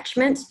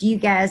attachments, do you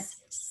guys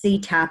see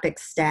topic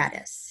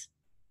status?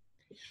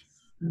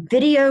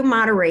 Video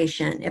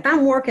moderation. If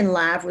I'm working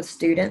live with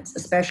students,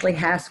 especially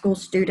high school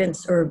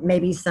students or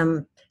maybe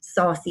some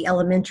saucy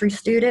elementary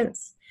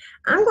students,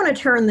 I'm going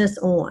to turn this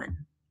on.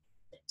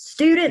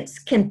 Students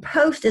can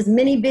post as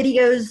many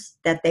videos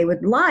that they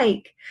would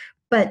like,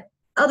 but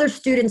other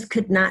students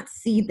could not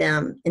see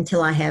them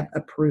until I have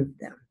approved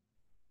them.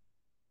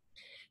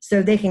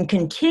 So they can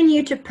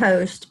continue to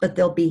post, but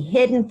they'll be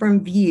hidden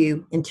from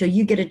view until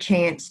you get a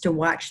chance to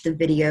watch the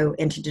video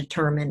and to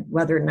determine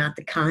whether or not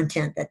the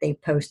content that they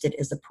posted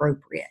is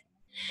appropriate.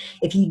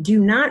 If you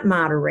do not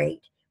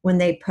moderate when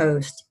they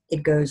post,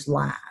 it goes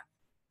live.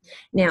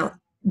 Now,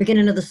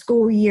 beginning of the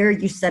school year,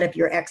 you set up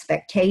your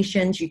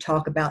expectations. You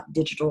talk about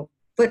digital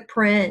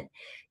footprint,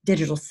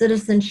 digital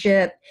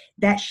citizenship.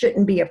 That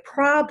shouldn't be a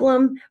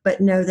problem,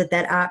 but know that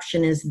that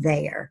option is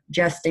there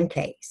just in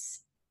case.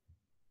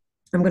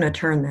 I'm going to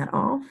turn that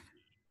off.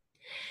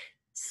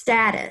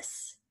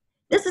 Status.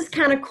 This is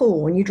kind of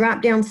cool. When you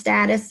drop down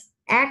status,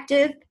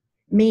 active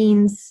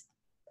means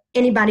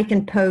anybody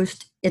can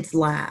post, it's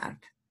live.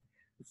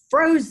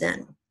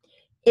 Frozen.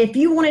 If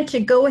you wanted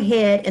to go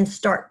ahead and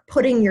start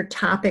putting your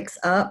topics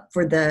up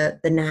for the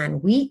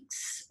 9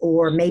 weeks,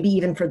 or maybe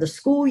even for the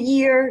school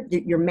year,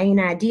 your main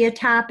idea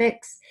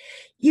topics,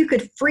 you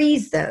could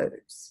freeze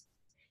those.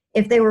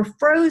 If they were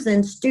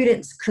frozen,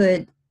 students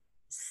could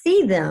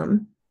see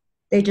them,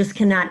 they just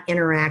cannot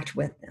interact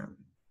with them.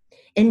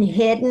 And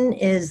hidden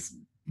is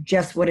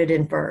just what it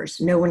infers.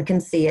 No one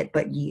can see it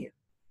but you.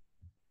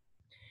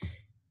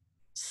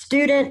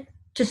 Student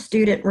to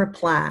student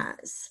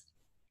replies.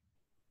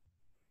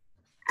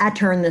 I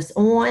turn this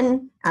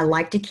on. I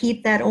like to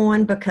keep that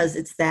on because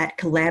it's that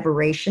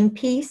collaboration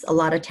piece. A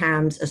lot of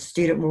times a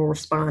student will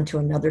respond to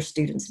another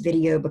student's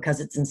video because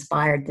it's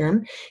inspired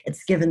them.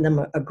 It's given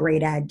them a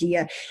great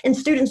idea. And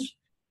students,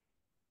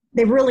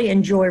 they really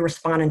enjoy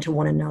responding to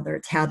one another.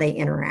 It's how they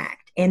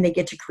interact, and they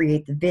get to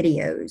create the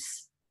videos.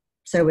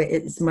 So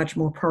it's much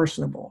more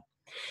personable.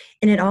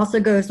 And it also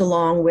goes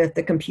along with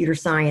the computer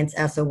science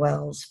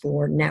SOLs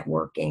for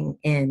networking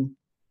and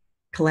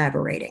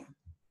collaborating.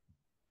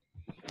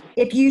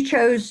 If you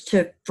chose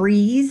to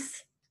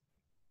freeze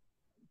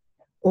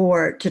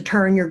or to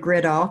turn your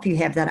grid off, you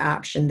have that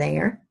option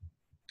there.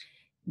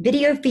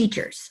 Video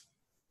features.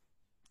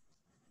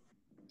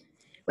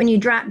 When you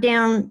drop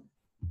down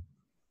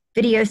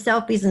video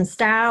selfies and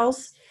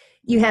styles,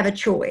 you have a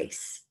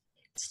choice.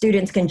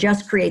 Students can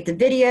just create the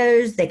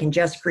videos, they can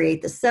just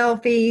create the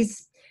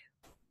selfies,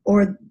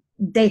 or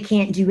they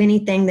can't do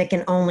anything, they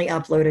can only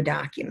upload a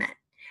document.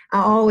 I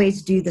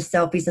always do the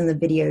selfies and the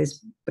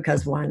videos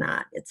because why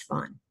not? It's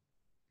fun.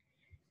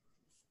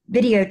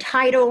 Video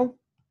title,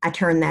 I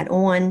turn that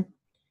on.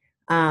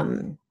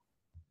 To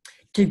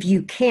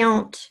view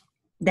count,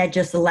 that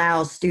just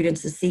allows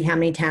students to see how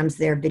many times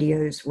their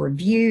videos were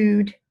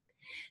viewed.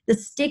 The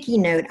sticky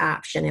note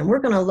option, and we're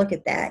going to look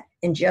at that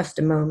in just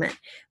a moment,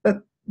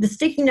 but the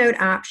sticky note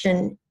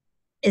option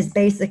is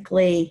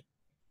basically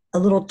a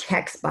little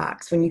text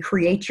box. When you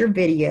create your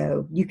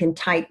video, you can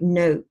type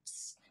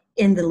notes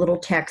in the little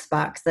text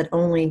box that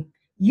only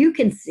you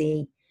can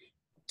see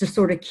to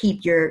sort of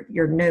keep your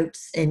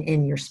notes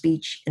and your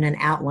speech in an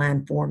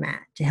outline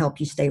format to help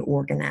you stay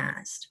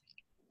organized.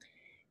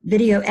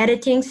 Video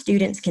editing,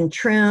 students can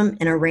trim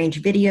and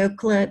arrange video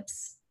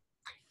clips.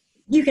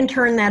 You can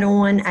turn that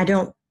on. I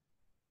don't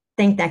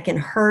think that can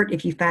hurt.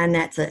 If you find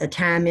that's a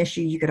time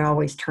issue, you could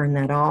always turn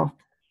that off.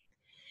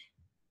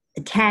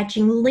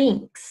 Attaching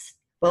links.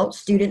 Well,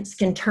 students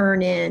can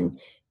turn in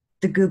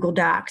the Google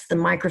Docs, the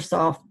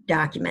Microsoft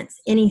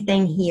documents,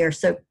 anything here.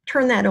 So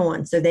turn that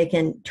on so they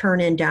can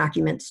turn in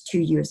documents to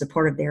you as a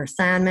part of their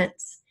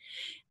assignments.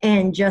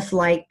 And just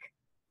like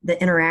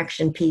the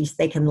interaction piece,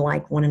 they can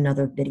like one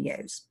another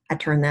videos. I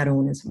turn that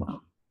on as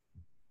well.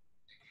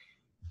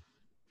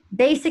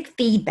 Basic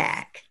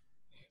feedback.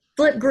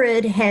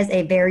 Flipgrid has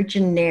a very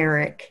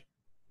generic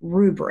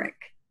rubric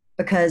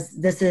because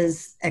this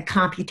is a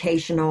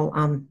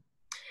computational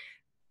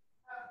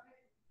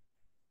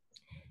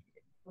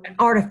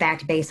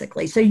artifact,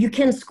 basically. So you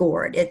can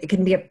score it. It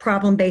can be a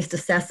problem-based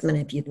assessment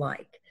if you'd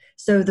like.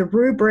 So the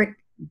rubric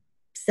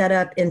set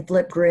up in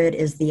Flipgrid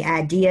is the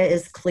idea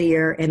is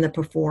clear and the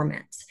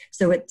performance.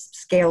 So it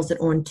scales it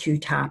on 2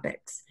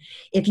 topics.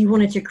 If you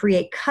wanted to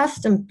create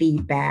custom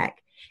feedback,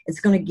 it's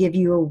going to give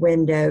you a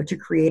window to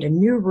create a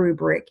new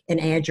rubric and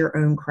add your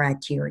own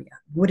criteria.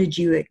 What did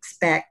you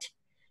expect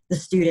the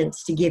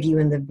students to give you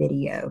in the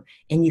video?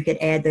 And you could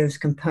add those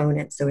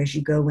components. So as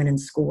you go in and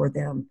score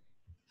them,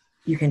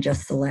 you can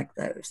just select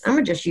those. I'm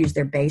going to just use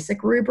their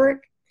basic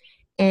rubric.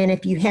 And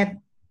if you have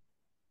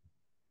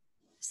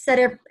set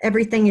up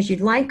everything as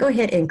you'd like, go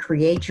ahead and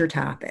create your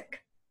topic.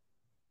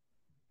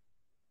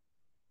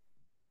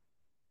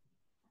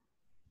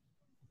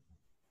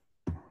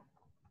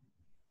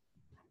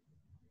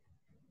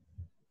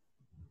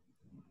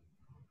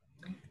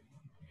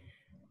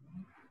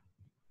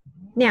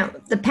 Now,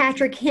 the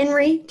Patrick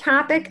Henry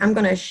topic, I'm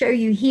going to show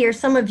you here.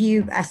 Some of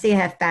you, I see I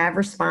have 5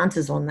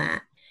 responses on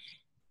that.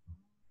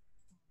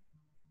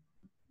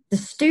 The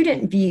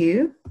student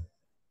view,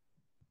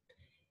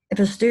 if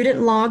a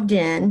student logged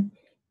in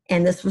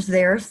and this was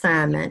their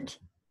assignment,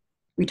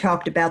 we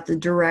talked about the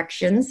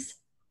directions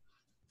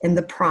and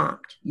the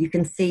prompt. You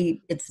can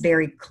see it's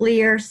very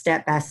clear,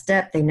 step by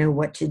step, they know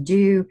what to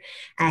do.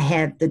 I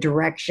have the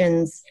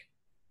directions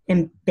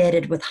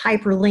embedded with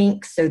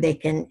hyperlinks so they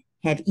can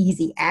have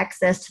easy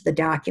access to the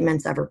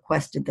documents I've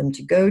requested them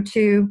to go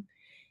to.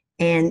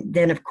 And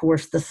then, of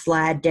course, the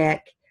slide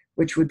deck,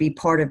 which would be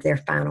part of their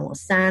final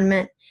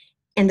assignment.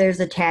 And those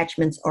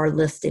attachments are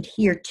listed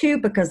here too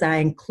because I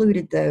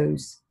included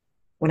those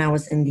when I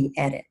was in the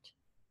edit.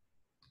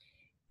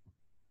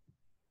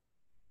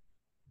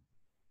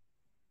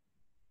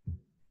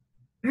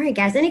 All right,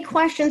 guys, any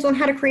questions on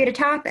how to create a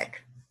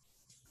topic?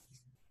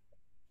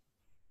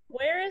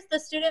 Where is the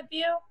student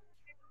view?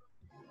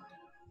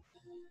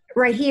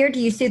 Right here, do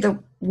you see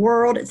the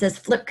world? It says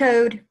flip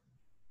code.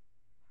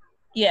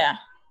 Yeah.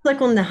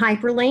 Click on the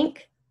hyperlink.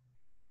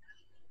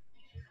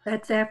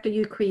 That's after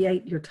you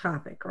create your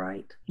topic,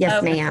 right?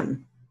 Yes, Okay.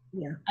 ma'am.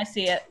 Yeah. I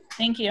see it.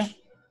 Thank you.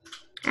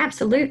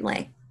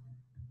 Absolutely.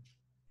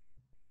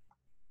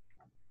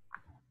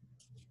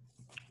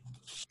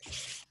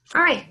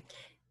 All right.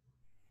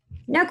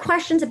 No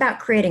questions about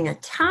creating a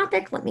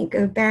topic. Let me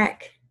go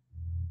back.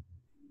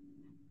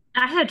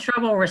 I had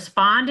trouble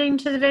responding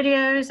to the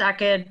videos. I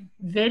could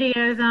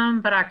video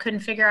them, but I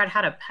couldn't figure out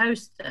how to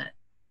post it.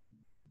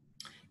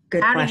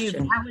 Good How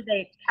question.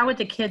 how would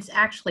the kids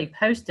actually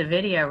post a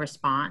video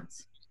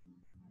response?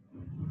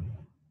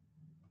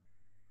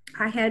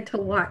 I had to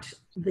watch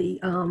the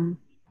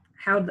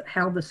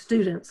how the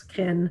students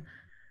can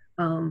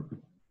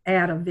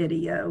add a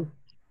video.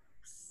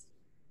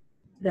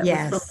 That was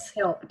from Yes. the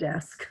help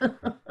desk.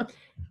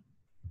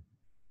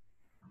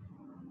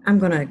 I'm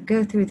going to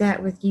go through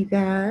that with you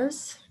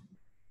guys.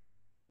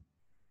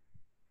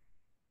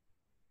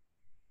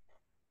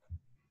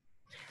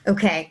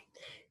 Okay.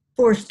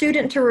 For a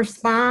student to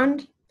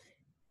respond,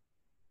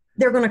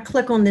 they're going to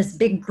click on this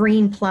big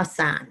green plus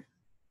sign.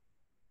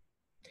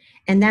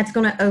 And that's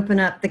going to open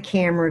up the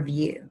camera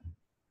view.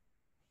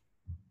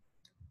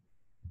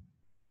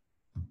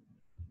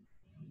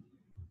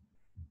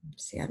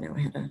 See, I know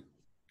how to.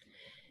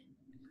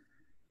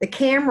 The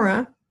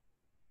camera,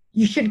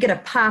 you should get a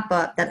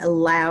pop-up that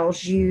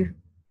allows you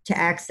to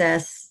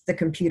access the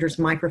computer's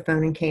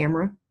microphone and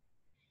camera.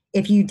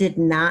 If you did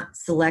not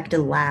select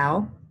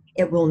allow,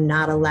 it will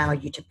not allow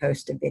you to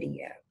post a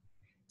video.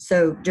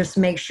 So just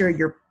make sure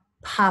your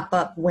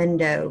pop-up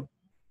window,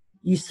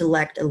 you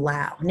select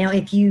allow. Now,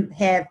 if you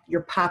have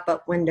your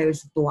pop-up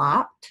windows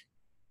blocked,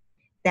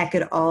 that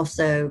could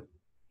also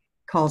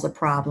cause a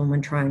problem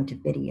when trying to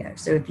video.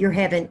 So if you're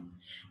having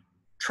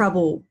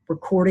trouble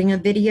recording a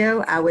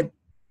video, I would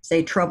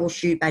say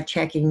troubleshoot by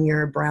checking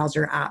your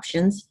browser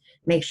options.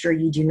 Make sure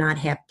you do not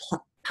have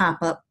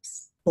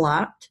pop-ups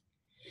blocked.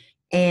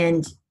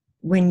 And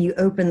when you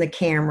open the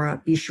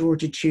camera, be sure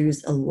to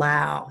choose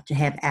allow to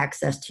have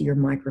access to your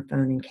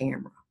microphone and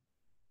camera.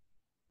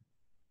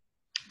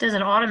 Does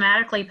it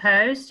automatically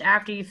post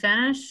after you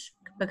finish?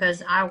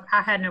 Because I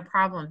had no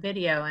problem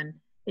video, and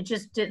it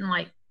just didn't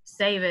like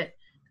save it.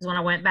 Because when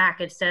I went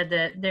back, it said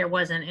that there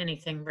wasn't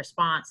anything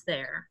response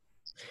there.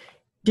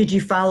 Did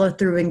you follow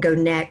through and go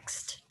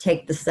next,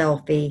 take the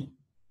selfie,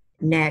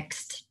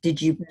 next?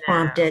 Did you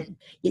prompt it?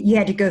 You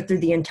had to go through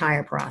the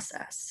entire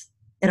process.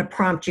 It'll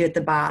prompt you at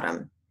the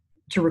bottom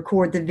to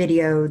record the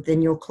video,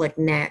 then you'll click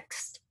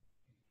next.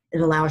 It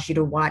allows you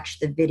to watch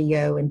the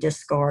video and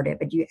discard it,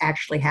 but you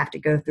actually have to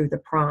go through the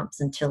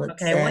prompts until it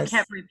says. Okay, well, it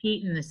kept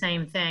repeating the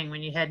same thing.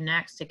 When you had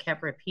next, it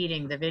kept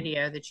repeating the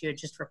video that you had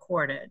just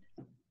recorded.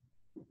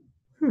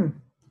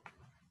 I'm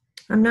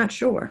not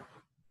sure.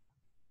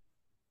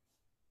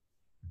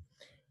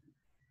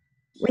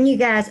 When you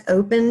guys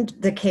opened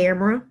the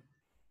camera,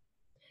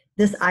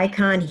 this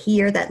icon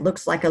here that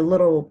looks like a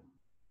little,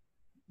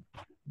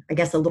 I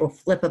guess a little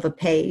flip of a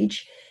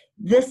page,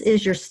 this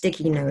is your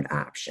sticky note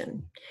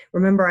option.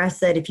 Remember I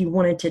said if you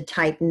wanted to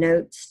type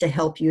notes to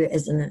help you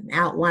as an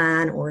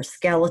outline or a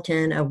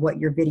skeleton of what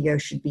your video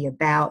should be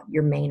about,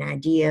 your main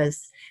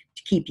ideas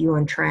to keep you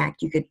on track,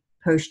 you could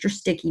post your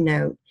sticky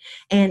note.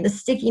 And the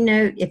sticky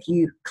note, if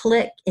you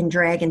click and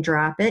drag and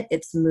drop it,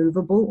 it's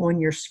movable on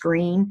your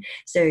screen.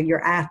 So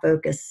your eye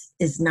focus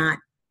is not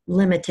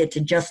limited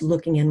to just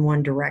looking in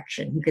one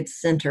direction. You could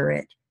center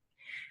it.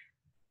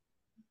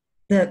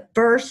 The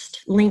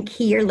first link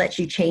here lets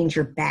you change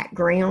your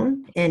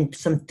background and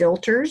some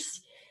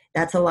filters.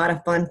 That's a lot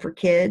of fun for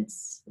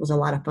kids. It was a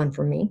lot of fun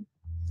for me.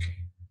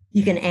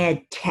 You can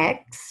add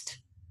text.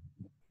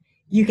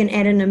 You can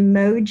add an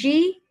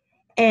emoji.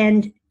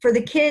 And for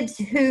the kids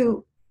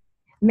who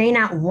may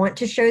not want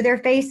to show their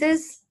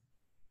faces,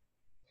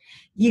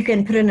 you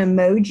can put an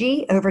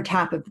emoji over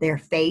top of their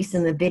face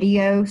in the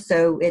video.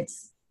 So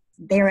it's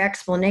their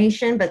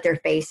explanation, but their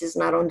face is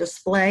not on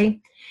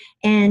display.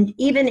 And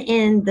even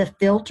in the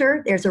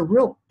filter, there's a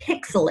real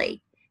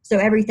pixely. So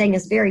everything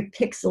is very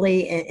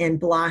pixely and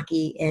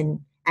blocky, and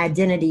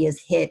identity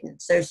is hidden.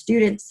 So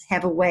students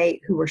have a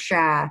way who are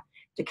shy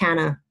to kind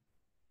of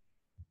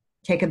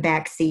take a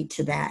back seat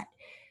to that.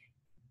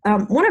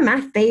 One of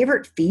my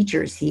favorite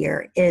features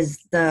here is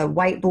the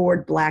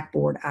whiteboard,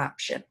 blackboard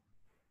option.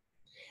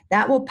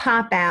 That will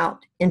pop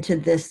out into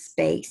this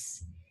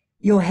space.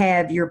 You'll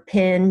have your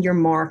pen, your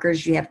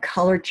markers, you have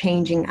color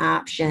changing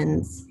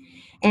options,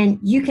 and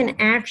you can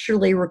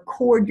actually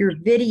record your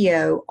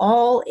video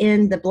all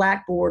in the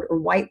blackboard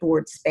or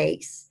whiteboard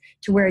space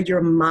to where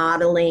you're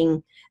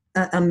modeling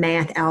a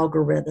math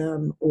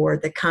algorithm or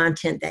the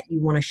content that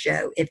you want to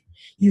show. If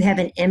you have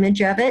an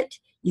image of it,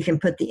 you can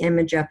put the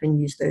image up and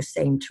use those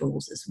same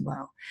tools as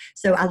well.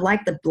 So I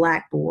like the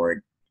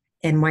blackboard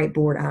and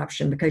whiteboard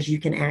option because you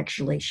can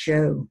actually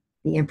show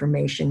the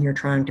information you're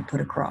trying to put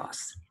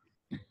across.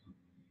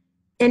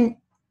 And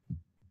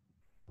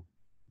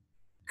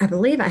I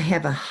believe I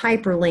have a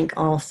hyperlink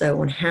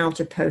also on how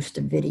to post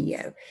a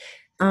video.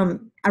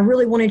 I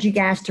really wanted you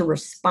guys to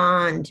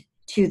respond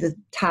to the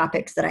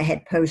topics that I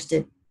had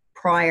posted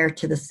prior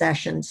to the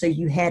session, so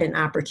you had an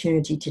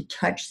opportunity to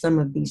touch some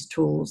of these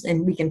tools,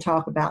 and we can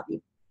talk about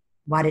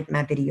why did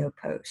my video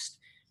post.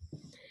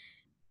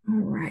 All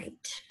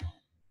right.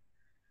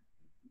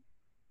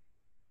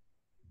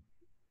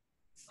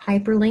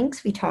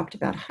 Hyperlinks, we talked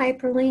about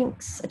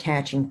hyperlinks,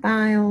 attaching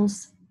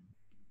files.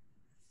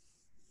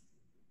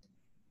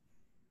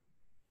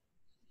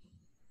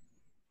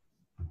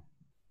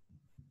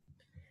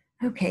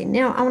 Okay,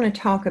 now I want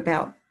to talk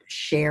about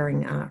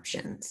sharing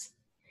options.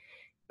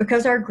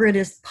 Because our grid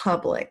is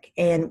public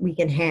and we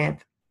can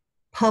have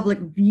public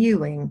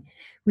viewing,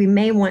 we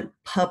may want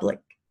public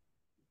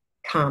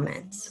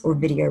comments or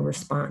video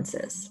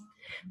responses.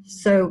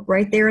 So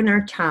right there in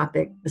our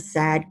topic,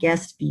 beside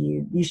guest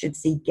view, you should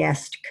see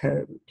guest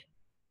code.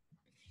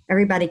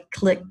 Everybody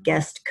click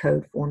guest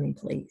code for me,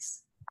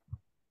 please.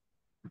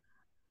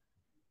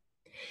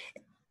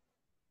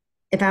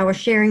 If I was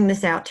sharing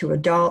this out to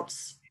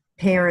adults,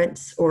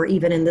 parents, or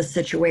even in this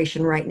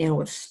situation right now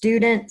with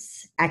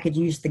students, I could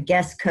use the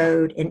guest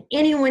code, and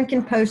anyone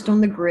can post on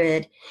the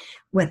grid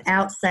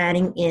without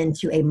signing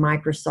into a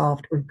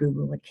Microsoft or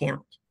Google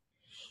account.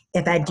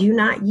 If I do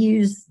not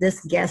use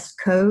this guest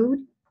code,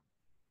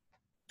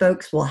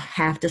 folks will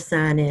have to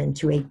sign in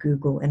to a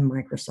Google and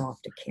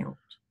Microsoft account.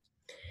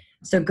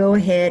 So go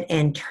ahead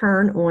and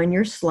turn on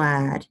your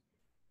slide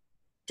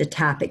to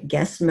topic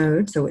guest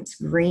mode. So it's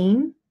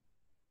green.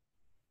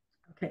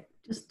 Okay,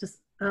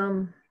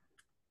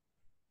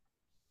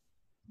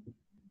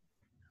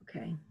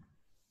 okay,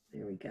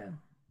 there we go.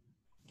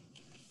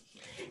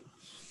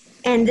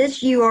 And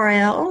this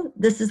URL,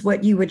 this is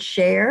what you would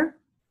share,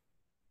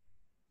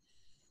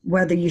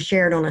 whether you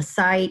share it on a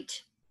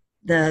site,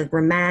 the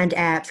Remind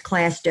apps,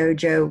 Class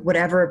Dojo,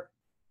 whatever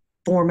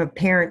form of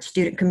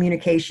parent-student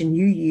communication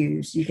you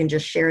use, you can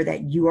just share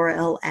that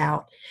URL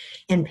out,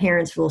 and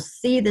parents will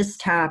see this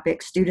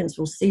topic, students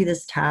will see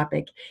this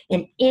topic,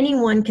 and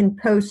anyone can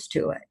post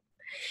to it.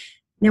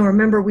 Now,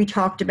 remember we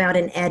talked about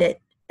in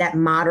edit that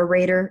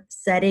moderator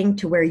setting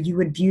to where you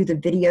would view the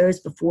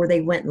videos before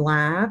they went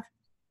live.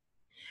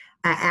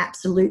 I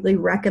absolutely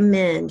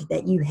recommend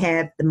that you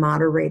have the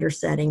moderator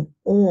setting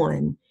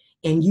on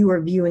and you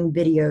are viewing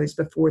videos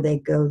before they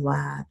go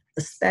live,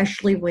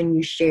 especially when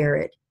you share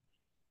it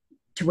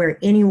to where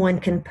anyone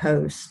can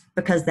post,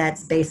 because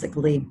that's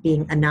basically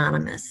being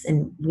anonymous.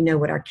 And we know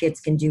what our kids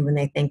can do when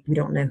they think we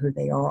don't know who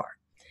they are.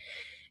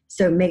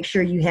 So make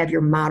sure you have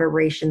your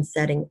moderation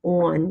setting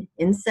on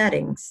in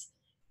settings,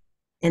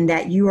 and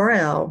that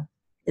URL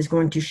is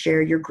going to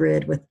share your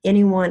grid with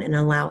anyone and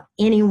allow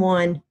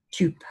anyone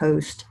to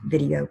post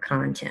video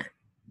content.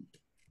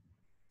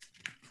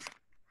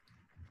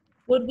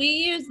 Would we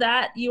use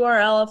that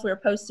URL if we're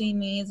posting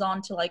these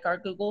onto like our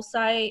Google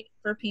site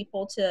for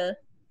people to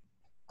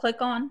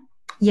click on?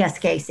 Yes,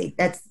 Casey,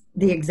 that's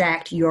the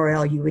exact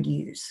URL you would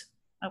use.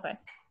 Okay.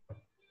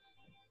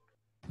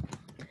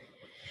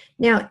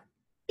 Now,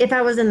 if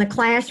I was in the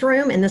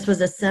classroom and this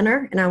was a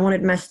center and I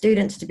wanted my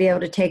students to be able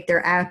to take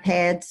their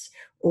iPads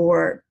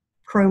or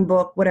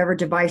Chromebook, whatever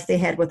device they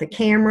had with a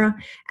camera,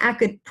 I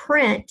could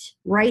print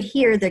right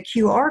here the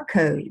QR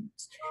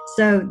codes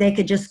so they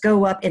could just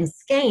go up and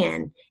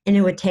scan and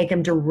it would take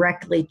them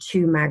directly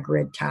to my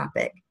grid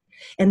topic.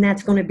 And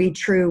that's going to be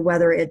true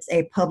whether it's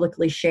a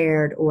publicly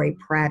shared or a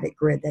private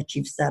grid that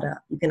you've set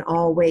up. You can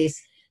always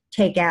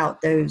take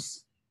out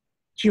those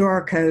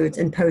QR codes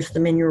and post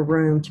them in your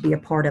room to be a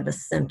part of a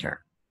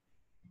center.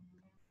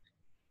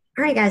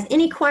 All right, guys,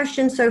 any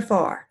questions so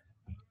far?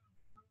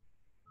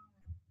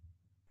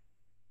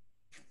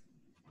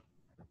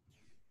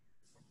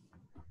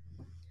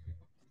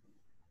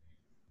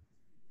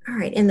 All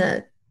right, in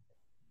the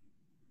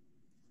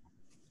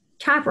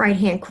top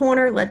right-hand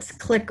corner, let's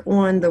click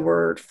on the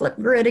word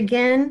Flipgrid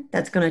again.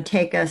 That's going to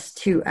take us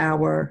to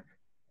our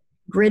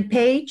grid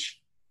page.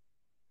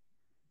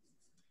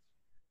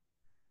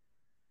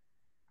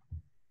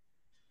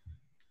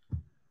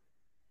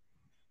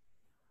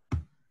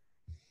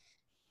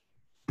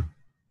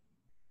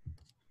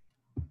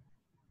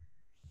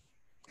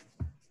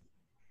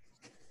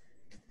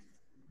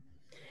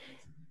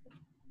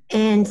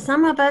 And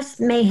some of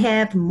us may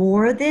have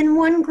more than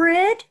one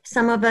grid.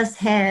 Some of us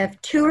have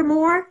 2 or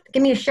more.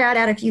 Give me a shout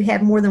out if you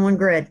have more than one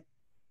grid.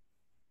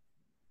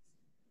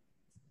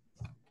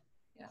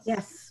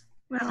 Yes.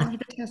 Well, I have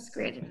a test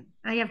grid.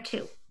 I have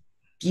 2.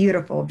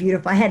 Beautiful,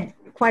 beautiful. I had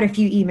quite a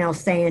few emails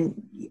saying,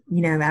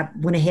 you know, I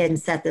went ahead and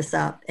set this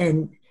up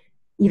and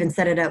even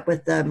set it up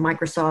with the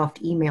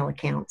Microsoft email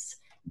accounts.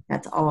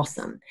 That's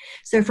awesome.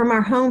 So from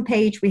our home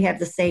page, we have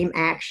the same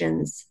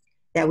actions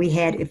that we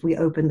had if we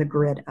opened the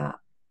grid up.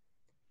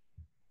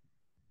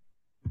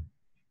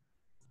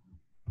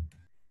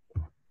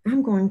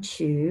 I'm going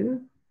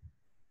to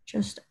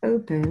just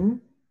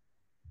open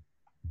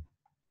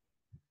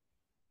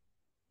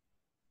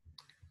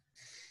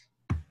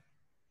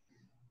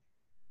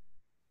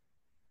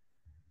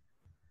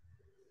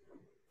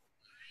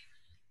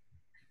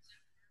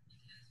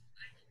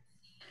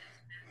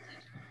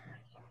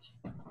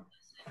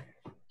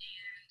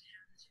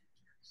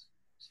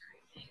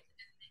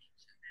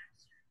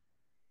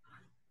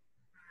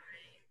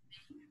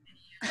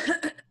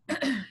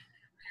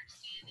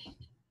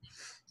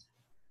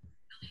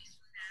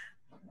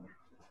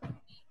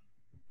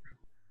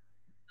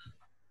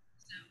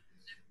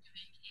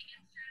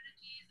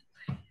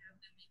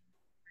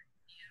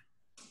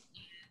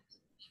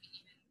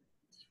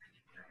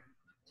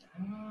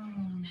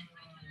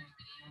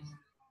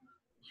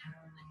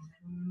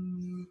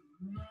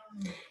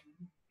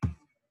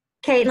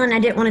Caitlin, I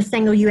didn't want to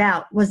single you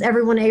out. Was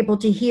everyone able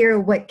to hear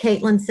what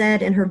Caitlin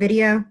said in her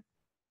video?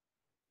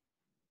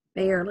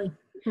 Barely.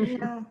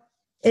 No.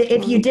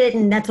 If you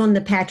didn't, that's on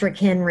the Patrick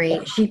Henry.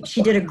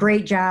 She did a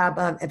great job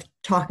of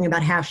talking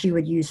about how she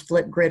would use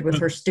Flipgrid with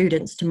her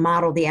students to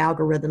model the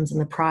algorithms in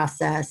the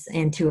process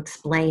and to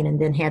explain,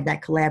 and then have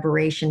that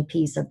collaboration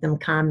piece of them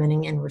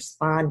commenting and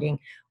responding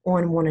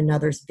on one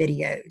another's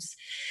videos.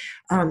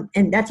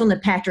 And that's on the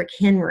Patrick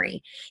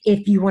Henry.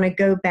 If you want to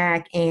go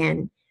back,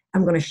 and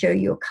I'm going to show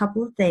you a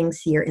couple of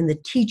things here in the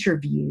teacher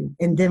view,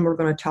 and then we're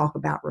going to talk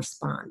about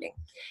responding.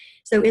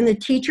 So in the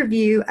teacher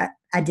view,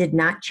 I did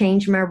not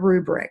change my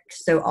rubric.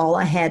 So all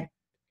I had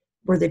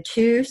were the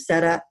 2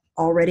 set up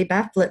already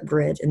by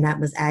Flipgrid, and that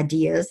was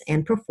ideas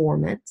and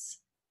performance.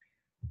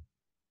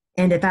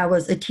 And if I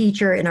was a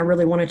teacher and I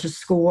really wanted to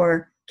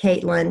score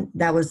Caitlin,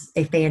 that was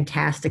a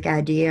fantastic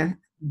idea.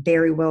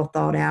 Very well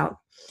thought out.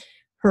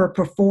 Her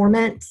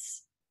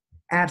performance,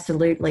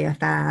 absolutely a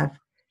 5.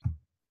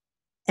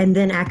 And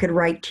then I could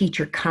write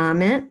teacher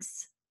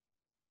comments.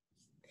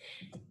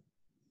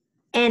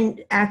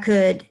 And I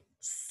could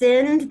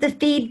send the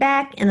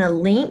feedback in a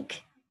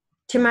link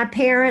to my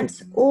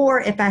parents,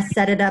 or if I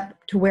set it up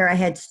to where I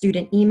had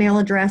student email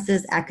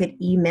addresses, I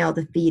could email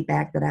the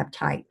feedback that I've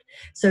typed.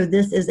 So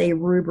this is a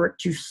rubric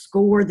to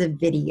score the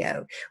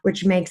video,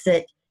 which makes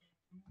it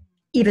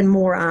even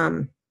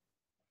more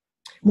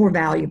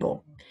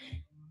valuable.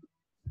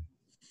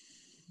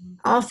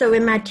 Also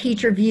in my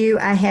teacher view,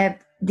 I have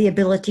the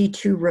ability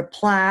to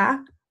reply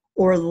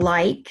or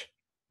like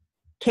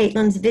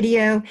Caitlin's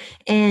video.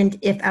 And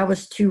if I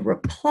was to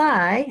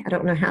reply, I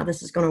don't know how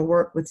this is going to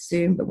work with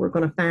Zoom, but we're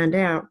going to find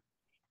out.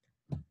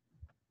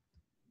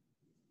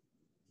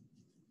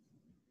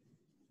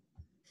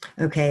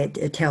 Okay,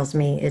 it tells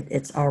me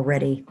it's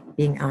already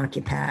being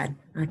occupied.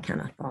 I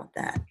kind of thought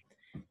that.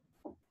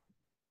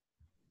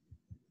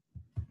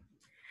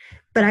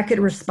 But I could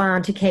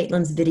respond to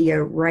Caitlin's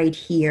video right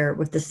here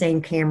with the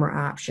same camera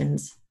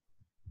options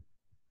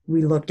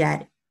we looked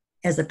at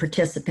as a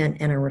participant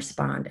and a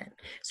respondent.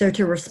 So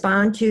to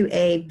respond to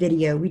a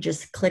video, we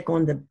just click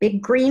on the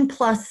big green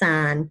plus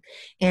sign,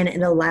 and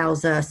it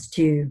allows us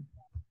to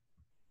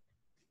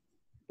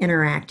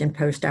interact and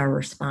post our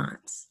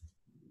response.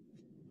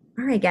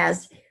 All right,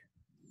 guys.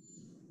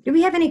 Do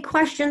we have any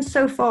questions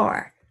so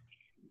far?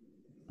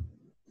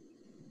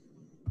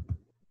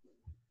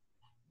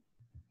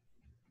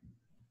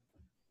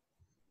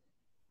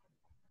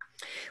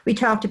 We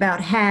talked about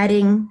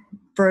hiding,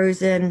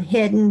 frozen,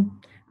 hidden.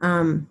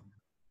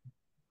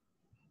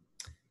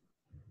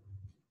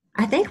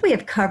 I think we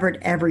have covered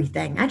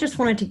everything. I just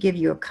wanted to give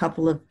you a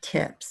couple of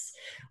tips.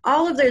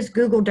 All of those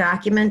Google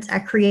documents I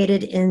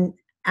created in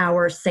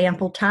our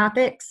sample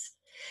topics,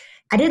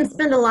 I didn't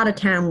spend a lot of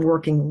time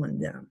working on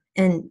them.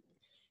 And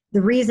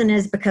the reason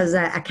is because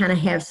I kind of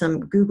have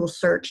some Google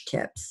search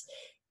tips.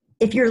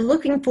 If you're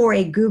looking for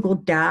a Google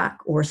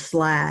Doc or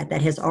slide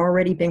that has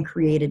already been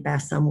created by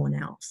someone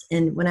else,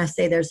 and when I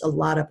say there's a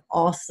lot of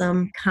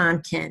awesome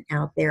content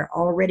out there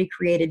already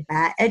created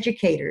by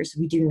educators,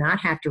 we do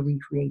not have to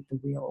recreate the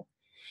wheel.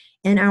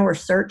 In our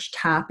search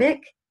topic,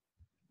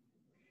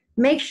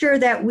 make sure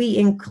that we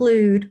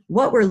include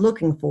what we're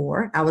looking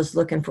for. I was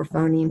looking for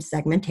phoneme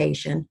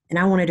segmentation, and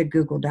I wanted a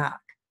Google Doc.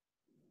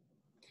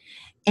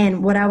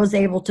 And what I was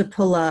able to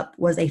pull up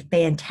was a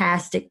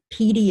fantastic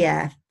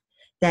PDF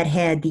that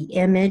had the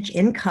image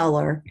in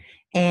color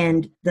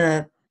and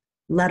the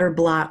letter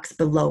blocks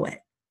below it.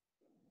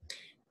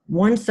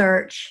 One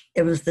search,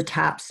 it was the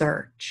top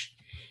search.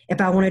 If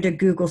I wanted a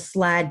Google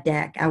slide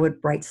deck, I would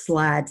write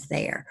slides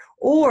there.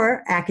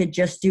 Or I could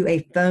just do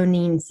a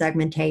phoneme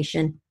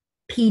segmentation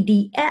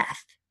PDF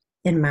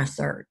in my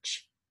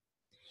search.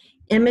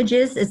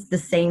 Images is the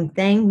same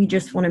thing. We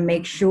just want to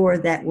make sure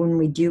that when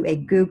we do a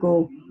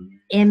Google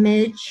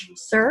image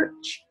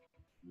search,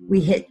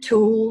 we hit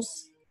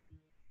tools,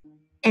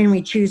 and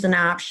we choose an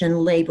option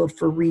labeled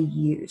for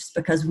reuse,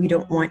 because we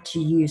don't want to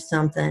use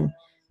something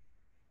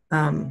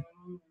that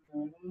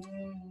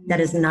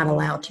is not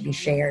allowed to be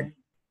shared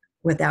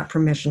without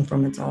permission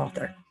from its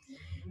author.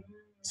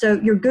 So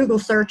your Google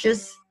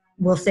searches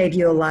will save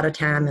you a lot of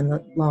time in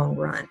the long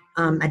run.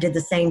 I did the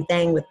same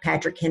thing with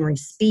Patrick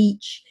Henry's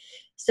speech.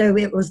 So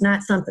it was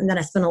not something that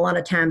I spent a lot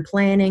of time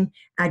planning.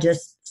 I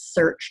just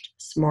searched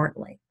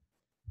smartly.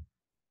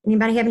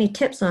 Anybody have any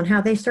tips on how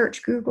they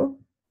search Google?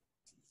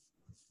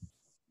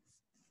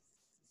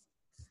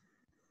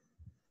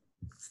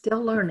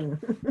 Still learning.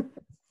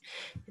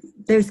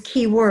 Those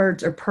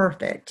keywords are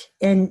perfect.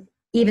 And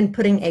even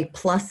putting a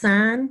plus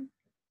sign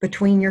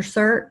between your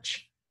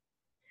search,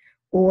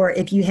 or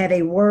if you have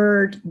a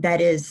word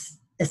that is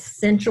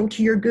essential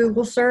to your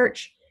Google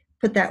search,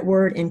 put that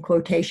word in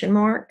quotation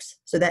marks.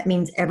 So that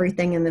means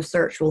everything in the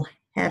search will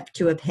have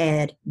to have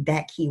had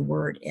that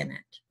keyword in it.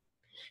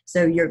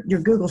 So your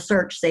Google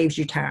search saves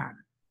you time.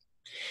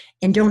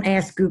 And don't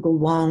ask Google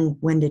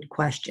long-winded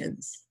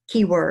questions.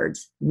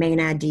 Keywords,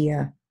 main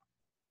idea,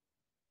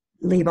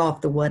 leave off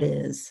the what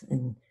is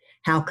and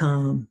how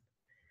come.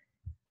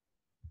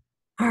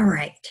 All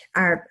right,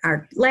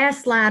 our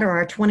last slide, or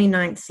our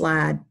 29th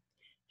slide,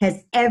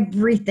 has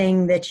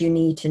everything that you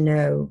need to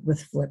know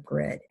with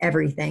Flipgrid.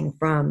 Everything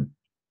from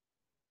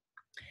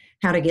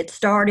how to get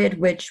started,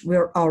 which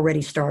we're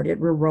already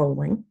started, we're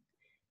rolling.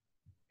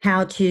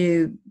 How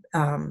to,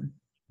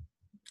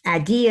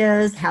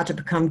 ideas, how to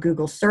become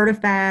Google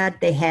certified.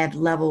 They have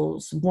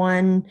levels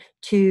 1,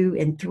 2,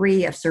 and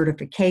 3 of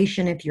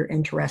certification if you're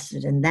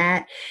interested in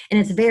that. And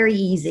it's very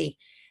easy.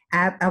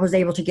 I was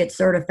able to get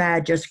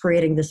certified just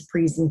creating this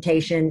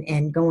presentation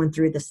and going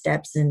through the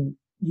steps and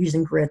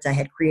using grids I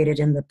had created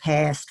in the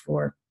past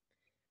for,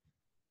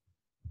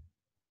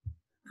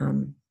 I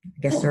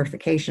guess,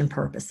 certification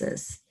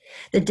purposes.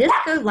 The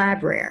Disco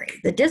Library.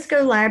 The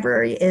Disco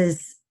Library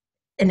is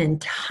an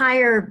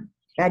entire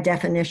by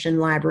definition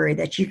library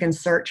that you can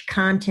search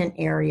content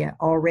area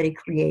already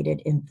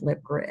created in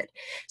Flipgrid.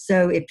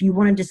 So if you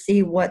wanted to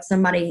see what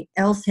somebody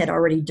else had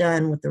already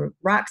done with the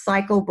rock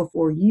cycle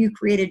before you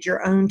created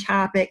your own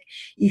topic,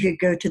 you could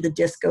go to the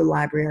Disco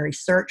library,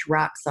 search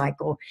rock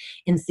cycle,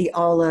 and see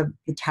all of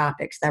the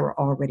topics that were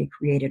already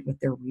created with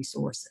their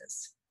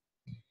resources.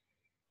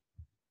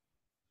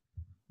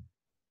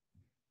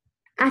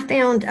 I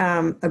found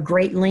a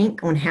great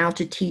link on how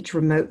to teach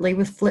remotely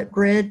with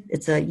Flipgrid.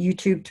 It's a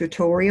YouTube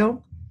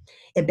tutorial.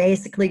 It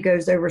basically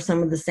goes over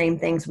some of the same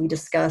things we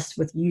discussed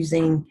with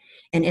using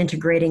and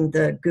integrating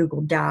the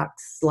Google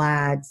Docs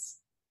slides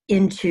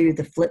into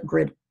the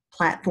Flipgrid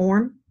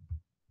platform.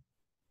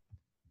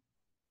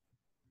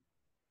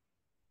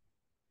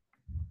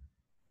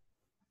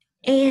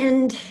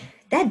 And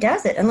that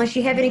does it, unless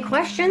you have any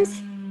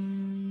questions.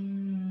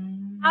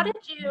 How did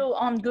you,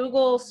 on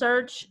Google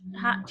search,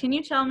 can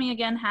you tell me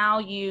again how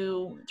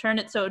you turned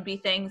it so it would be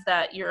things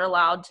that you're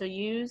allowed to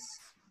use?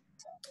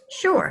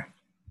 Sure.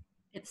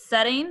 It's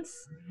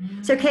settings?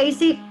 So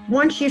Casey,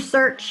 once you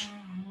search,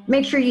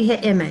 make sure you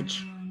hit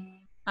image.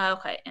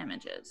 Okay,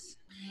 images.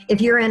 If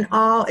you're in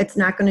all, it's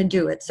not going to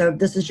do it. So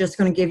this is just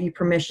going to give you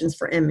permissions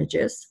for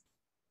images.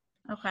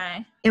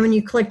 Okay. And when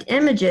you clicked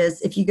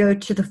images, if you go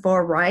to the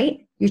far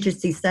right, you should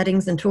see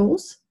settings and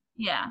tools.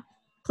 Yeah.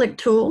 Click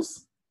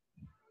tools.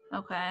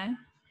 Okay.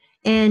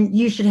 And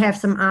you should have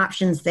some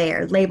options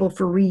there. Label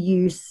for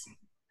reuse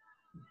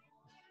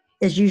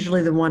is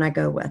usually the one I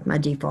go with, my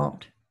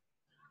default.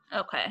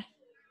 Okay.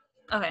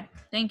 Okay,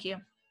 thank you.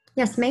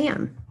 Yes,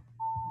 ma'am.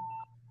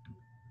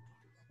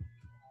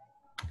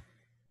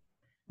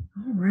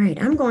 All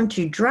right, I'm going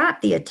to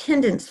drop the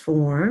attendance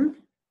form.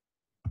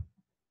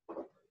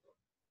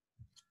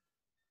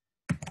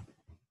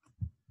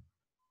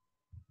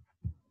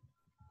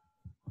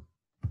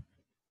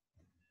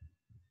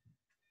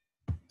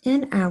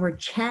 In our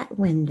chat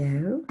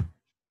window.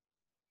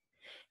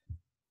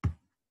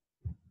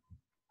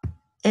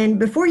 And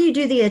before you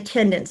do the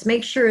attendance,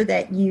 make sure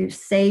that you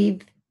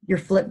save your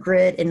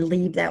Flipgrid and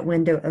leave that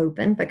window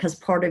open, because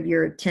part of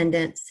your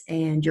attendance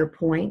and your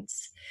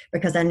points,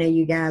 because I know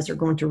you guys are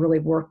going to really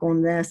work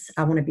on this,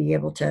 I want to be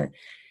able to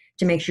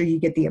make sure you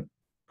get the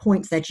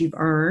points that you've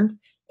earned.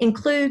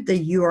 Include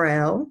the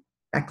URL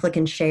by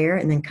clicking share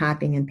and then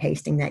copying and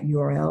pasting that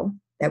URL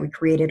that we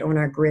created on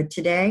our grid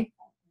today.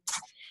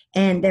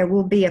 And there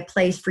will be a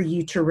place for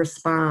you to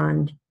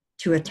respond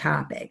to a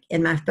topic.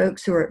 And my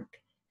folks who are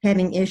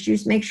having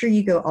issues, make sure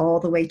you go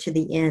all the way to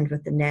the end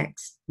with the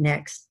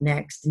next,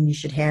 and you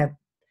should have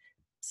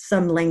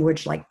some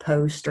language like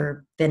post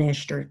or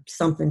finished or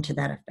something to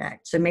that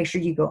effect. So make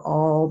sure you go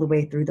all the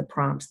way through the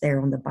prompts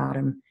there on the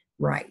bottom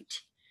right.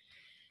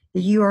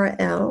 The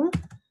URL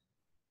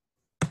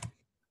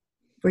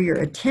for your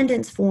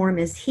attendance form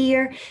is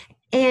here.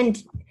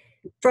 And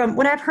from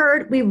what I've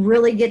heard, we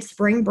really get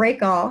spring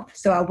break off.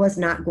 So I was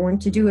not going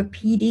to do a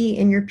PD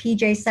in your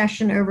PJ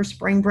session over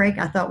spring break.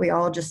 I thought we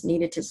all just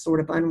needed to sort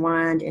of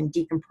unwind and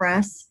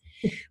decompress.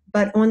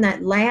 But on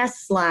that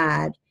last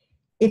slide,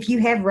 if you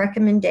have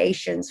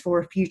recommendations for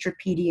a future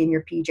PD in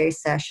your PJ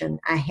session,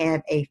 I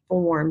have a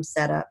form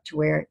set up to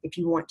where if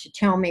you want to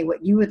tell me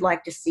what you would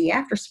like to see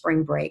after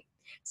spring break,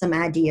 some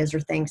ideas or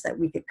things that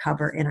we could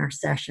cover in our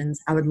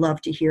sessions, I would love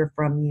to hear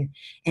from you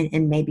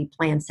and maybe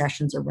plan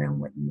sessions around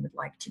what you would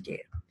like to do.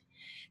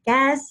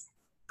 Guys,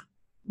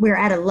 we're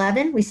at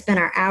 11. We spent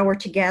our hour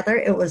together.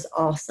 It was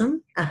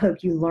awesome. I hope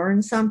you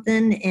learned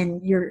something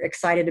and you're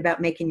excited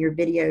about making your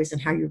videos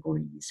and how you're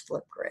going to use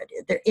Flipgrid.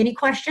 Are there any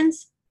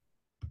questions?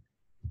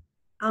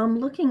 I'm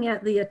looking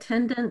at the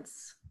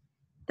attendance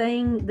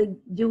thing.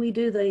 Do we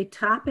do the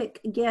topic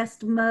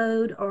guest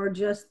mode or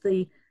just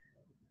the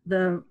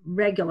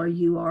regular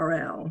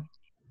URL?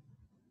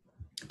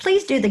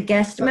 Please do the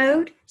guest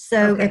mode.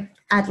 So Okay. if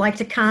I'd like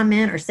to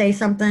comment or say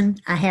something,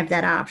 I have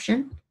that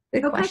option.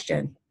 Good Okay.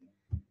 question.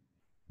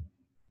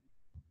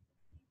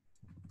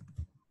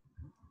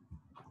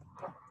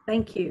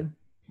 Thank you.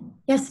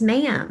 Yes,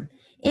 ma'am.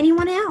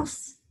 Anyone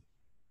else?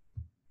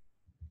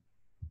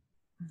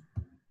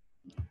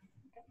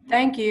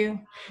 Thank you.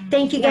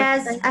 Thank you,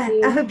 Yes, guys. thank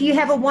you. I hope you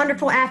have a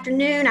wonderful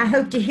afternoon. I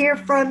hope to hear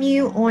from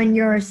you on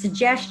your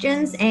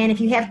suggestions. And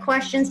if you have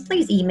questions,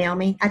 please email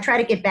me. I try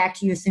to get back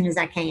to you as soon as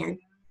I can.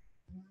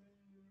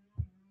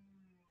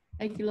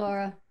 Thank you,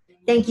 Laura.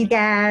 Thank you,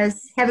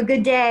 guys. Have a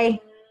good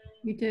day.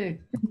 You too.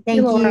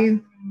 Thank Laura.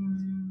 you.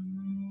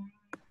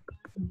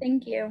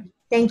 Thank you.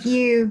 Thank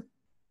you.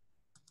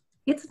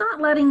 It's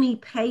not letting me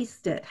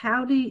paste it.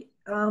 How do you,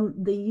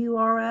 the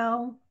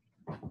URL?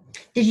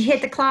 Did you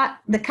hit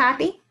the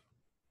copy?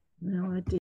 No, I didn't.